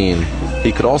 14.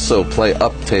 He could also play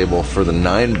up table for the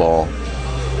 9 ball.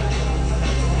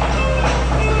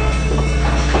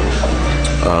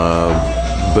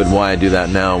 But why do that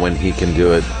now when he can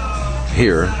do it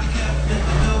here?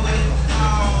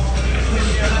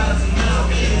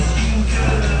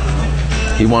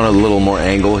 He wanted a little more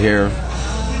angle here.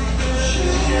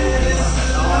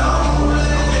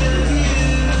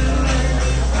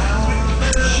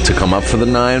 To come up for the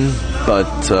 9, but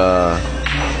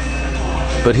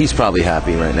he's probably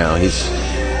happy right now. He's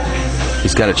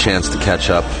got a chance to catch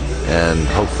up and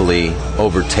hopefully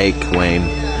overtake Wayne.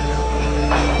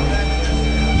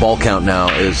 Ball count now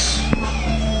is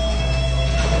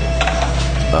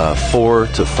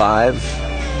 4-5,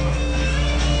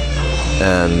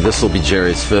 and this will be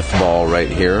Jerry's 5th ball right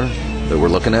here that we're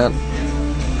looking at.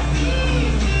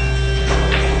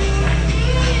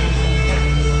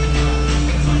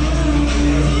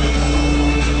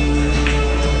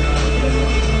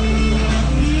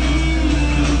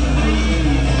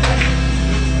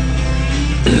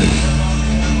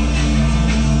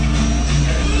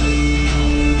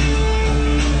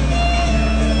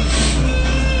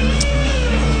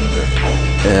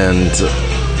 And,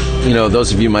 you know,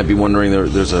 those of you might be wondering,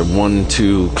 there's a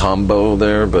 1-2 combo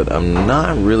there, but I'm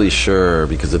not really sure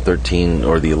because the 13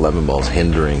 or the 11 ball is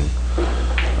hindering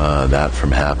that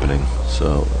from happening.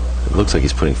 So it looks like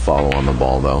he's putting follow on the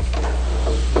ball, though.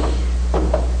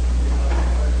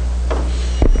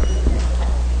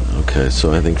 Okay,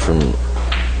 so I think from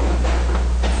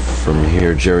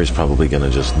here, Jerry's probably going to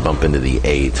just bump into the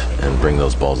 8 and bring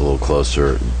those balls a little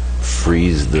closer.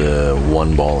 Freeze the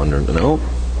 1 ball under. No.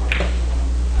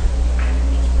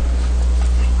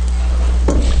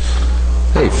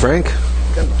 Hey, Frank.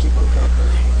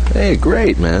 Hey,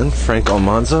 great, man. Frank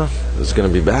Almanza is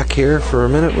going to be back here for a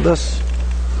minute with us.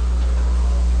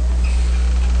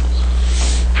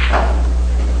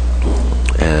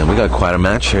 And we got quite a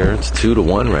match here. It's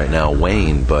 2-1 right now,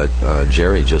 Wayne, but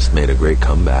Jerry just made a great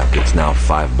comeback. It's now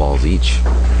 5 balls each.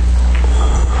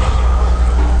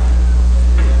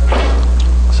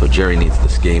 So Jerry needs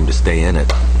this game to stay in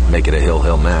it, make it a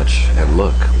hill-hill match. And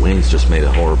look, Wayne's just made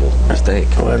a horrible mistake.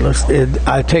 Well, it looks,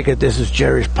 I take it this is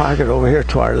Jerry's pocket over here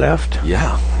to our left.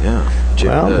 Yeah.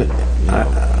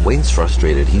 Wayne's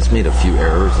frustrated. He's made a few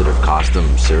errors that have cost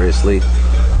him seriously.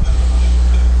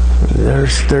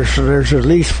 There's at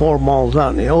least 4 balls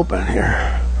out in the open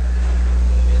here.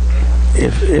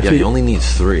 If he only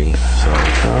needs 3.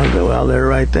 So. Well, they're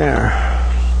right there.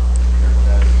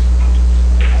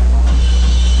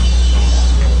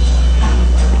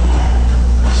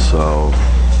 So,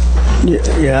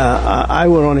 yeah, I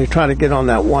would only try to get on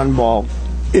that 1 ball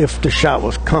if the shot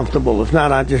was comfortable. If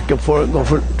not, I'd just go for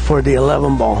the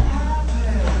 11 ball.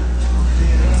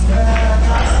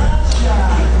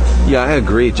 Yeah, I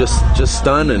agree. Just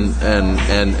stun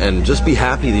and just be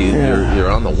happy that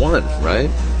you're on the 1, right?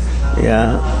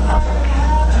 Yeah.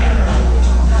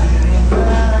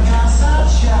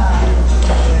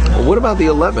 about the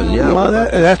 11? Yeah. Well,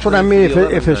 that's what I mean.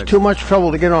 If it's next. too much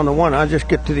trouble to get on the 1, I'll just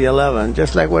get to the 11,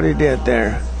 just like what he did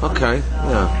there. Okay.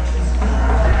 Yeah.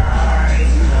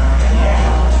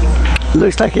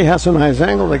 Looks like he has a nice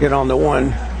angle to get on the 1.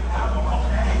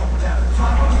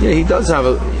 Yeah, he does have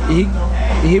a.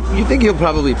 You think he'll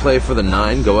probably play for the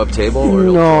 9, go up table? Or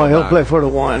No, he'll play for the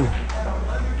 1.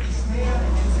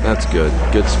 That's good.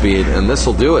 Good speed. And this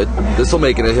will do it. This will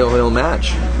make it a hill-hill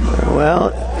match.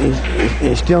 Well,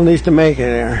 he still needs to make it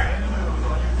there.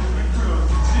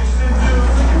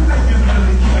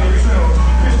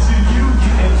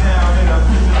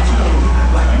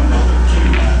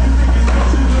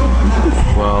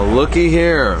 Well, looky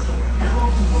here.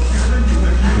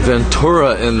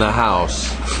 Ventura in the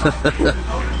house.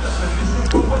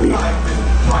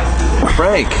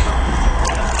 Frank,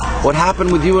 what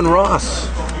happened with you and Ross?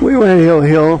 We went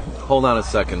hill. Hold on a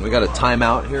second. We got a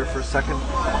timeout here for a second.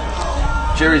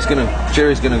 Jerry's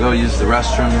gonna go use the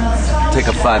restroom. Take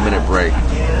a 5-minute break.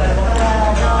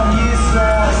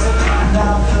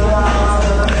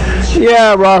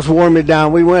 Yeah, Ross wore me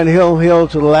down. We went hill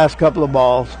to the last couple of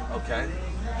balls. Okay.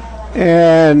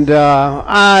 And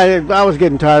I was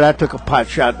getting tired. I took a pot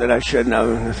shot that I shouldn't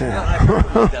have.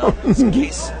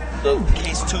 Case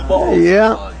 2 balls.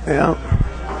 Yeah.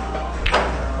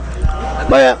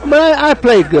 But I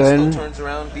played good. Turns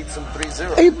around, beats him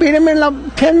 3-0. He beat him in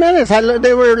like 10 minutes.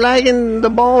 They were lagging the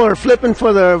ball or flipping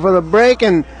for the break,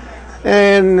 and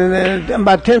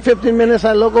about 10-15 minutes,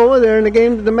 I look over there,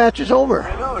 and the match is over.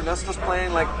 I know, Ernesto's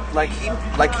playing like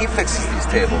he fixes these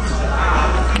tables.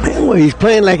 Well, he's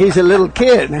playing like he's a little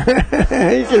kid.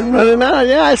 He's just running out.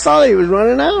 Yeah, I saw he was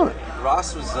running out.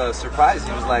 Ross was surprised.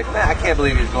 He was like, "Man, I can't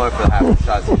believe he's going for the half the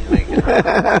shots he's making."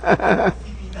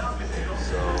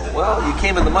 So, well, you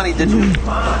came in the money, did you?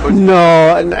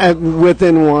 No,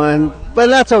 within 1, but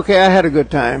that's okay. I had a good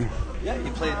time. Yeah,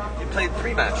 you played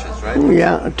 3 matches, right?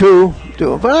 Yeah, two.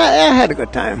 But I had a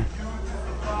good time.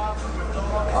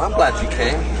 Well, I'm glad you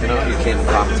came. You came and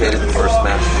commentated the first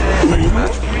match, the second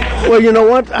match. Well, you know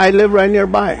what? I live right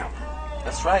nearby.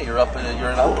 That's right. You're in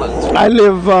Uplands. I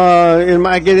live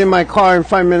I get in my car in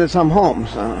 5 minutes. I'm home.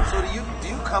 So do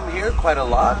you come here quite a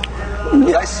lot?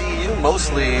 Because I see you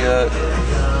mostly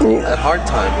at hard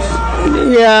times.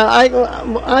 Yeah,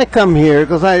 I come here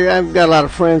because I've got a lot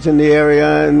of friends in the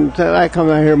area, and I come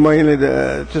out here mainly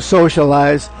to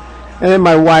socialize. And then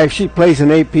my wife, she plays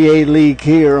an APA league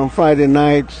here on Friday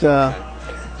nights,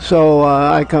 so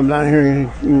I come down here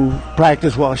and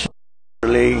practice while she's in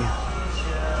the league.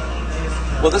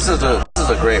 Well, this is a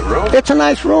great room. It's a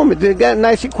nice room. It's got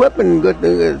nice equipment.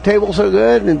 Good tables are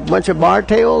good, and a bunch of bar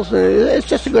tables. It's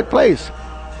just a good place.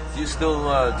 Do you still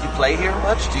do you play here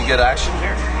much? Do you get action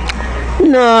here?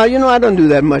 No, I don't do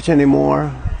that much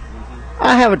anymore.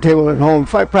 I have a table at home.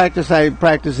 If I practice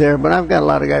there, but I've got a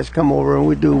lot of guys come over, and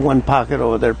we do one pocket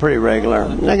over there pretty regular.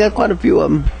 And I got quite a few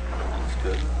of them. That's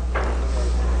good.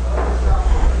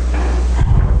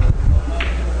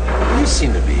 You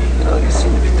seem to be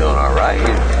doing all right.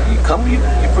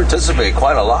 You participate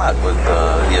quite a lot with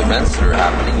the events that are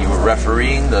happening. You were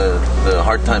refereeing the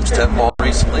Hard Times 10 ball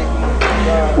recently.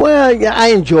 Well, yeah, I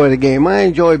enjoy the game. I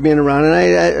enjoy being around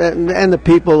it, and the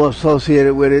people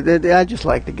associated with it. I just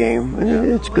like the game.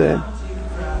 It's good.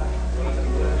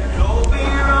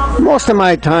 Most of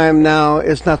my time now,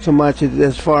 it's not so much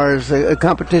as far as a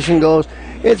competition goes.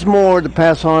 It's more to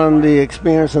pass on the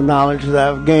experience and knowledge that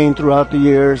I've gained throughout the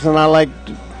years, and I like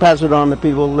to pass it on to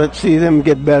people. Let's see them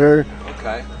get better.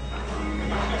 Okay.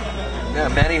 Yeah,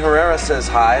 Manny Herrera says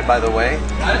hi, by the way,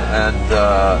 and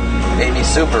Amy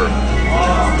Super.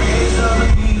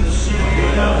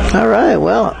 All right,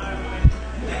 well,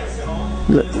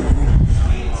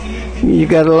 you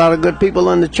got a lot of good people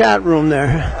in the chat room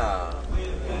there.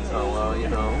 Well,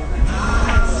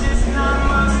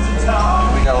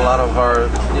 we got a lot of our,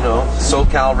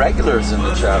 SoCal regulars in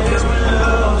the chat room.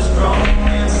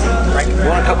 You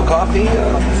want a cup of coffee,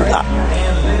 Frank?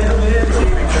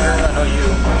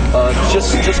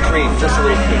 Just cream, just a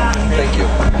little cream. Thank you.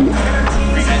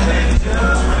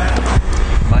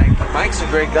 Mike's a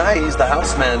great guy. He's the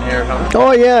house man here, huh?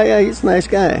 Oh, yeah, he's a nice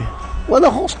guy. Well,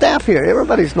 the whole staff here,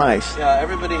 everybody's nice. Yeah,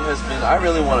 everybody has been. I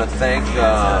really want to thank,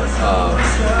 I've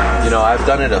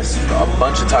done it a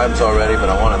bunch of times already, but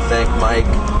I want to thank Mike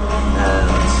and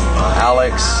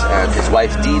Alex and his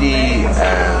wife Dee Dee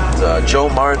and Joe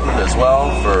Martin as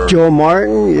well for... Joe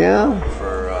Martin, yeah.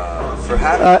 For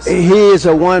having us. He is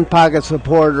a one-pocket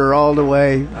supporter all the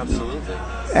way. Absolutely.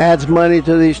 Adds money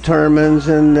to these tournaments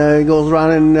and goes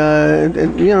around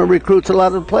and recruits a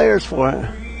lot of players for it.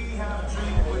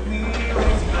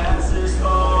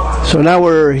 So now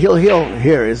we're hill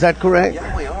here. Is that correct?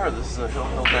 Yeah, we are. This is a hill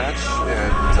match,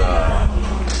 and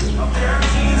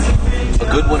a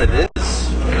good one it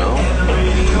is, you know.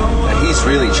 And he's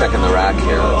really checking the rack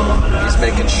here. He's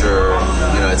making sure,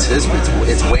 you know, it's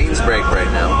Wayne's break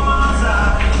right now,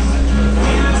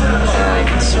 and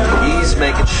he's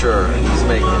making sure, he's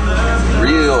making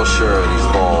real sure these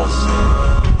balls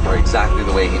are exactly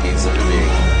the way he needs them to be.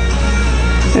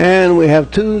 And we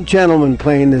have two gentlemen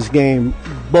playing this game.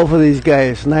 Both of these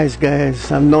guys, nice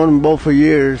guys. I've known them both for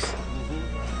years.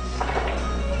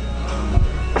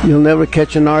 You'll never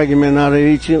catch an argument out of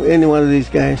any one of these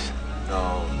guys.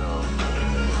 No.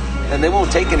 And they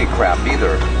won't take any crap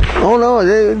either. Oh no,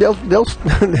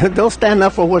 they'll stand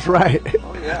up for what's right.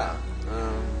 Oh yeah.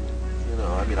 You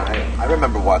know, I mean, I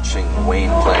remember watching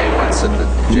Wayne play once at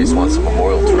the Jay Swanson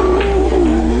Memorial Tournament.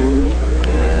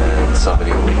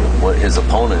 Somebody, his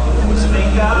opponent was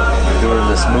doing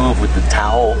this move with the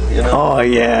towel, you know. Oh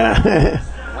yeah.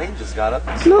 Wayne just got up.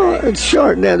 And No, it's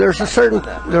short. Yeah, there's a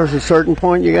certain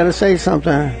point you got to say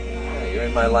something. Yeah, you're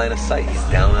in my line of sight. He's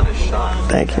down on his shot.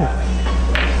 Thank you.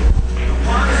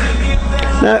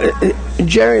 Now,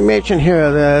 Jerry Matchin here,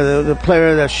 the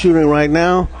player that's shooting right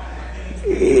now,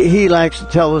 he likes to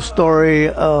tell the story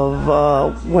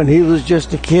of when he was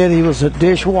just a kid. He was a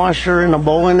dishwasher in a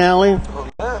bowling alley.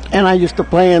 And I used to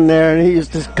play in there, and he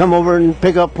used to come over and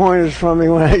pick up pointers from me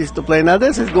when I used to play. Now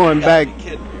this is going back.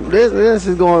 This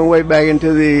is going way back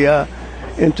into the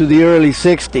early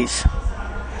 '60s.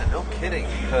 No kidding,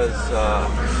 because you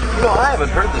know, I haven't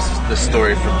heard this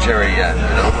story from Jerry yet. You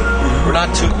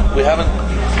know, we haven't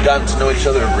gotten to know each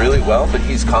other really well, but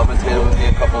he's commentated with me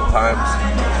a couple of times.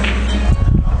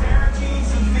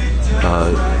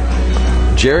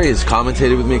 Jerry has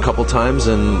commentated with me a couple times,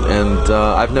 and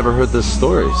I've never heard this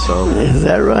story. So is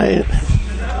that right?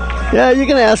 Yeah, you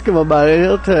can ask him about it.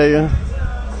 He'll tell you.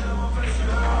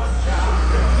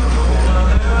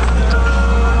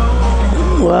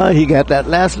 Well, he got that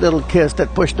last little kiss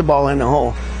that pushed the ball in the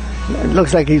hole. It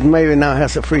looks like he maybe now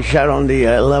has a free shot on the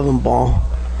 11 ball.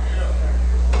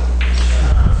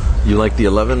 You like the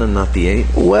 11 and not the 8?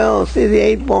 Well, see, the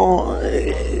 8 ball,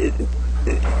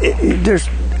 there's,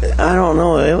 I don't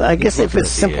know. I guess if it's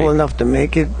simple enough to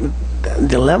make it,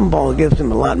 the 11 ball gives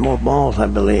him a lot more balls, I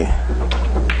believe.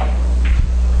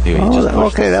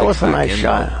 Okay, that was a nice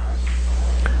shot.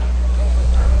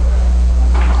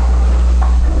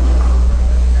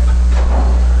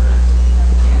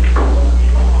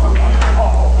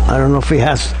 I don't know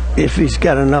if he's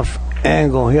got enough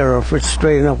angle here, or if it's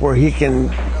straight enough where he can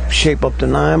shape up the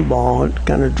 9 ball and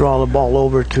kind of draw the ball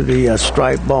over to the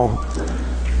stripe ball.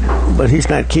 But he's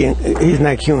not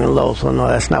cueing low, so no,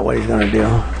 that's not what he's going to do.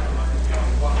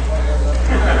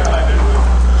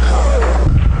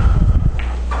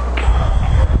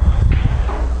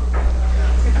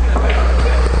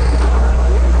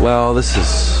 Well, this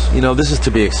is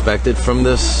to be expected from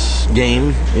this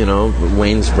game. You know,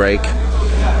 Wayne's break,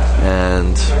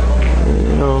 and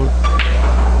you know,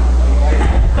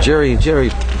 Jerry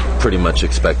pretty much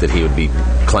expected he would be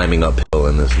climbing uphill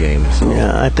in this game. So.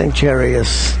 Yeah, I think Jerry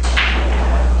is.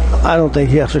 I don't think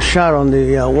he has a shot on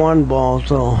the 1 ball,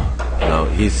 so. No,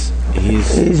 he's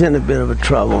in a bit of a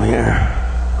trouble here.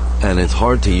 And it's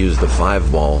hard to use the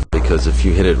 5 ball, because if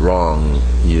you hit it wrong,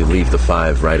 you leave the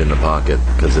 5 right in the pocket,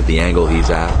 because at the angle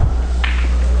he's at,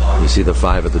 you see the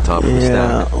 5 at the top of the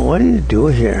stack. Yeah, what do you do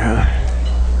here, huh?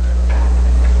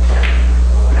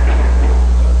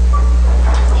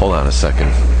 Hold on a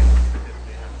second.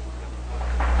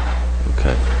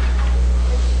 Okay.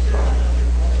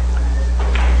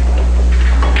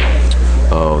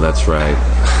 Oh, that's right.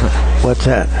 What's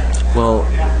that? Well,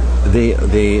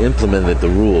 they implemented the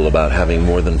rule about having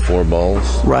more than 4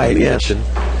 balls right, in the yes. kitchen.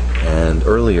 And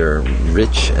earlier,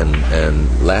 Rich and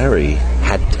Larry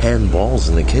had 10 balls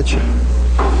in the kitchen.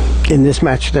 In this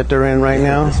match that they're in right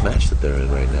now? This match that they're in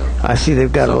right now. I see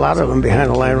they've got a lot of them behind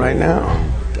the line right now.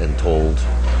 And told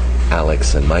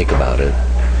Alex and Mike about it.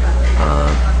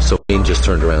 So Wayne just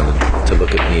turned around to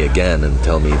look at me again and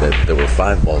tell me that there were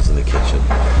 5 balls in the kitchen.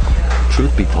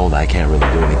 Truth be told, I can't really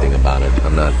do anything about it.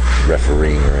 I'm not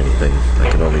refereeing or anything. I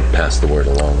can only pass the word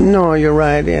along. No, you're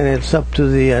right, and it's up to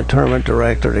the tournament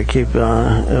director to keep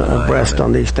abreast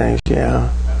on these things, yeah.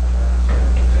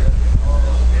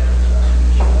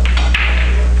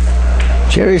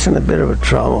 Jerry's in a bit of a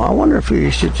trouble. I wonder if he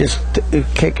should just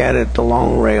kick at it the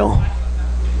long rail.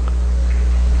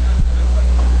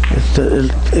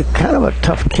 It's kind of a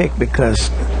tough kick because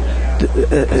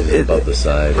above the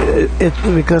side. It's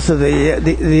because of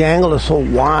the angle is so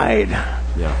wide.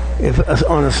 Yeah. If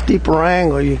on a steeper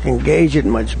angle, you can gauge it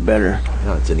much better.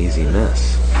 No, it's an easy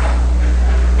miss.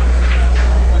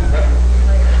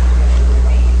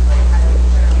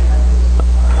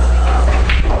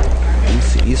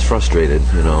 frustrated,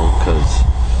 you know, because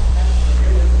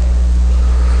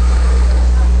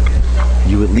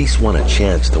you at least want a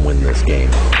chance to win this game.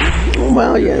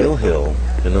 Well, yeah. Hill,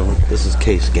 you know, this is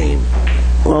Case game.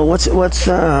 Well, what's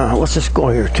the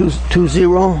score here?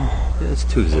 2-0. Yeah, it's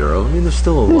 2-0. I mean, there's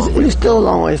still a long way. There's still a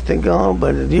long ways to go,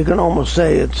 but you can almost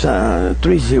say it's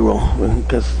 3-0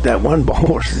 because that one ball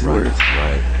was Right.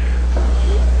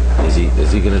 Is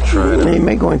he going to try to? He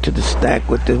may go into the stack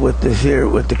with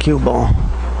the cue ball,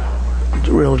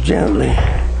 real gently.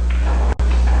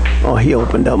 Oh, he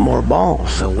opened up more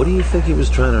balls. Now, what do you think he was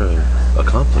trying to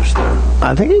accomplish there?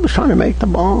 I think he was trying to make the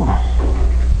ball.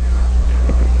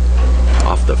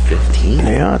 Off the 15?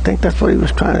 Yeah, I think that's what he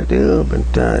was trying to do.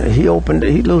 But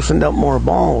he loosened up more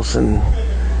balls, and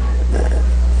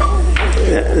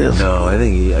no, I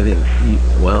think he,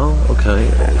 well, okay,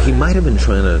 he might have been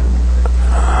trying to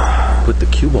put the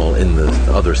cue ball in the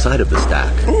other side of the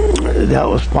stack. That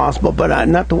was possible, but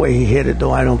not the way he hit it,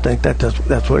 though. I don't think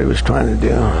that's what he was trying to do.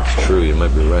 That's true. You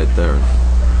might be right there.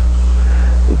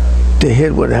 The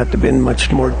hit would have to been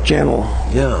much more gentle.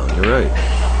 Yeah, you're right.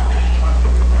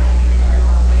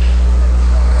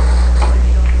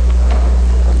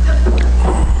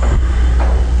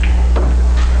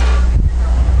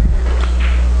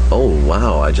 Oh,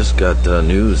 wow. I just got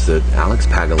news that Alex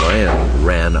Pagulayan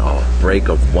ran a break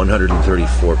of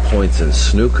 134 points in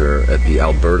snooker at the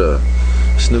Alberta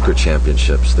Snooker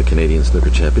Championships, the Canadian Snooker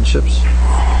Championships.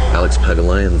 Alex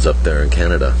Pagulayan's up there in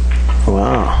Canada.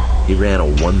 Wow. He ran a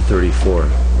 134.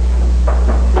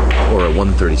 Or a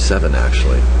 137,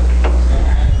 actually.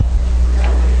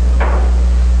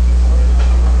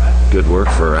 Good work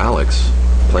for Alex,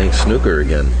 playing snooker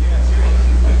again.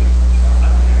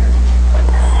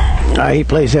 He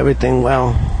plays everything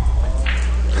well.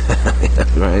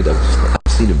 Right,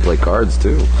 I've seen him play cards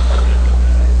too.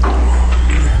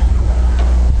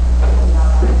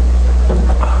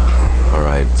 All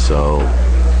right, so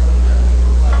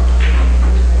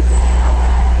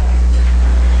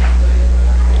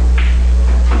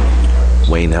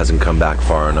Wayne hasn't come back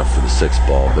far enough for the 6th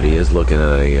ball, but he is looking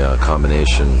at a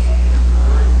combination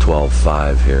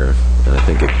 12-5 here, and I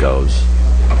think it goes.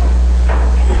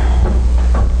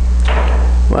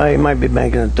 Well, he might be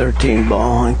banking a 13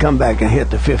 ball and come back and hit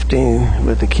the 15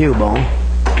 with the cue ball.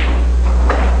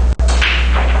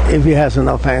 If he has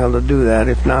enough angle to do that.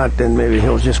 If not, then maybe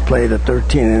he'll just play the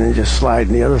 13 and then just slide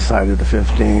on the other side of the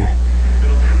 15.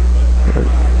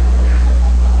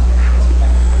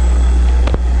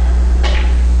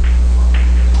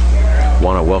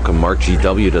 Want to welcome Mark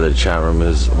GW to the chat room,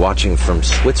 is watching from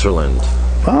Switzerland.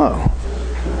 Oh.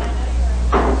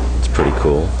 It's pretty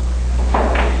cool.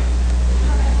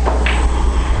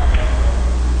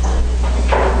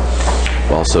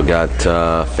 Also got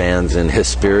fans in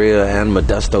Hesperia and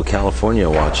Modesto, California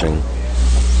watching.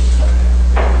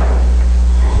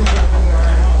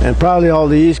 And probably all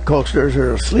the East Coasters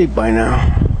are asleep by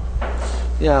now.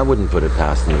 Yeah, I wouldn't put it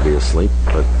past them to be asleep,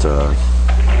 but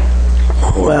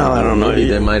well, I don't know. Maybe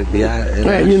they might be.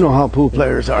 Hey, you know how pool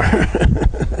players are.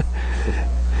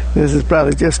 This is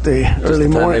probably just the early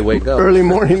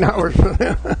morning hours for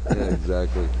them. Yeah,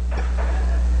 exactly.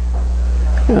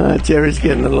 Jerry's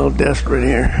getting a little desperate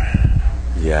here.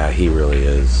 Yeah, he really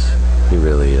is. He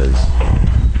really is.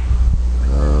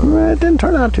 It didn't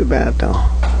turn out too bad, though.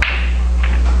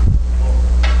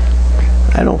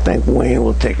 I don't think Wayne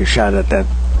will take a shot at that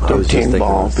 13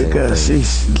 ball because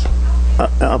he's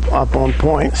up on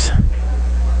points.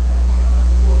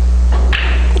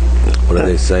 What do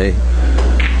they say?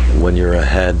 When you're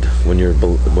ahead, when you're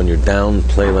down,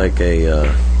 play like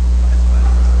a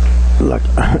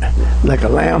like a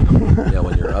lamb. Yeah,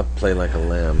 when you're up, play like a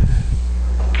lamb.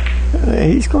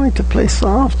 He's going to play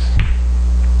soft.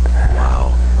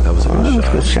 Wow, that was a good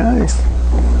shot. Good shots.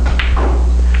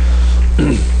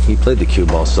 He played the cue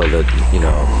ball so that, you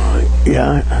know,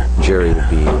 Jerry would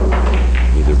be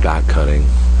either back cutting.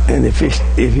 And if he's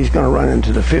going to run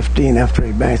into the 15 after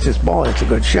he banks his ball, it's a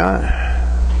good shot.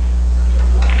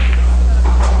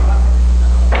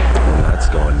 And that's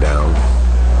going down.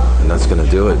 And that's going to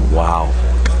do it. Wow.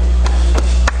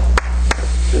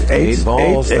 8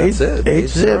 balls, that's it.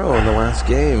 8-0 in the last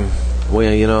game.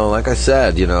 Well, you know, like I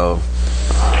said, you know,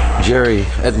 Jerry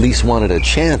at least wanted a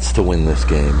chance to win this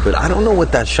game. But I don't know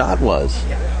what that shot was.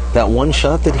 That one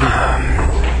shot that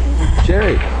he...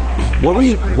 Jerry, what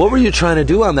were you trying to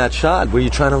do on that shot? Were you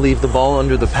trying to leave the ball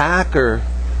under the pack, or...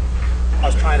 I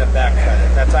was trying to back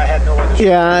cut it. I had no other shot.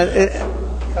 Yeah.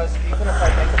 Because even if I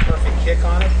make a perfect kick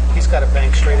on it, he's got to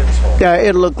bank straight in his hole. Yeah,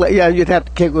 it looked like you'd have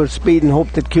to kick with speed and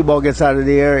hope that cue ball gets out of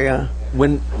the area.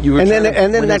 When you were and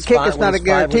then that kick is not a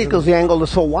guarantee because the angle is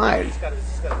so wide. He's got a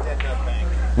dead nut bank.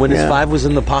 When his Yeah. 5 was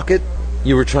in the pocket,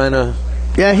 you were trying to...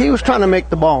 Yeah, he was trying to make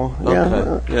the ball. Yeah,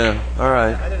 Okay. Yeah. All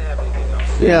right.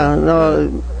 yeah.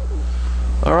 No,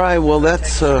 All right. Well,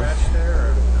 that's...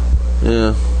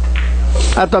 yeah.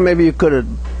 I thought maybe you could have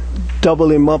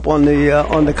doubled him up on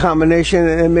the combination,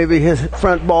 and maybe his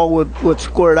front ball would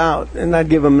squirt out, and I'd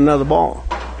give him another ball.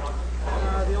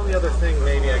 The only other thing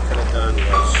maybe I could have done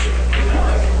was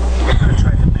I could have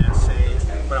tried to mass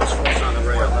save, but I was forced on the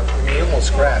rail. I mean, he almost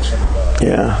scratched.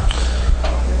 Yeah.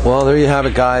 Well, there you have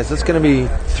it, guys. That's going to be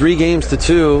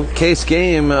 3-2. Case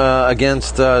game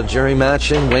against Jerry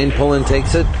Matchin. Wayne Pullen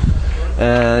takes it,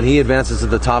 and he advances to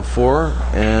the top 4.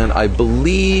 And I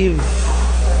believe...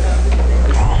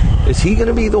 Is he going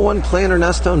to be the one playing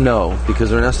Ernesto? No,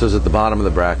 because Ernesto's at the bottom of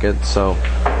the bracket. So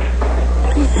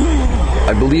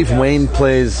I believe Wayne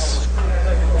plays...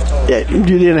 Yeah, you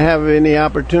didn't have any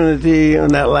opportunity on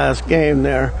that last game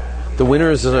there. The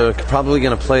winner is probably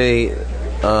going to play...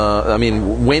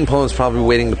 Wayne Pullen's probably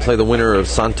waiting to play the winner of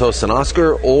Santos and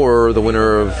Oscar, or the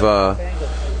winner of...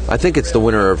 I think it's the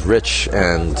winner of Rich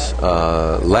and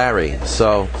Larry.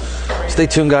 So stay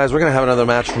tuned, guys. We're going to have another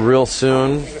match real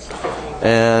soon.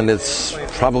 And it's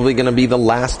probably going to be the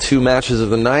last 2 matches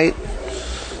of the night.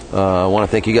 I want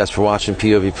to thank you guys for watching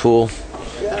POV Pool.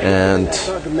 And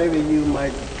Maybe you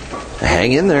might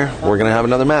hang in there. We're going to have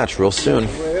another match real soon.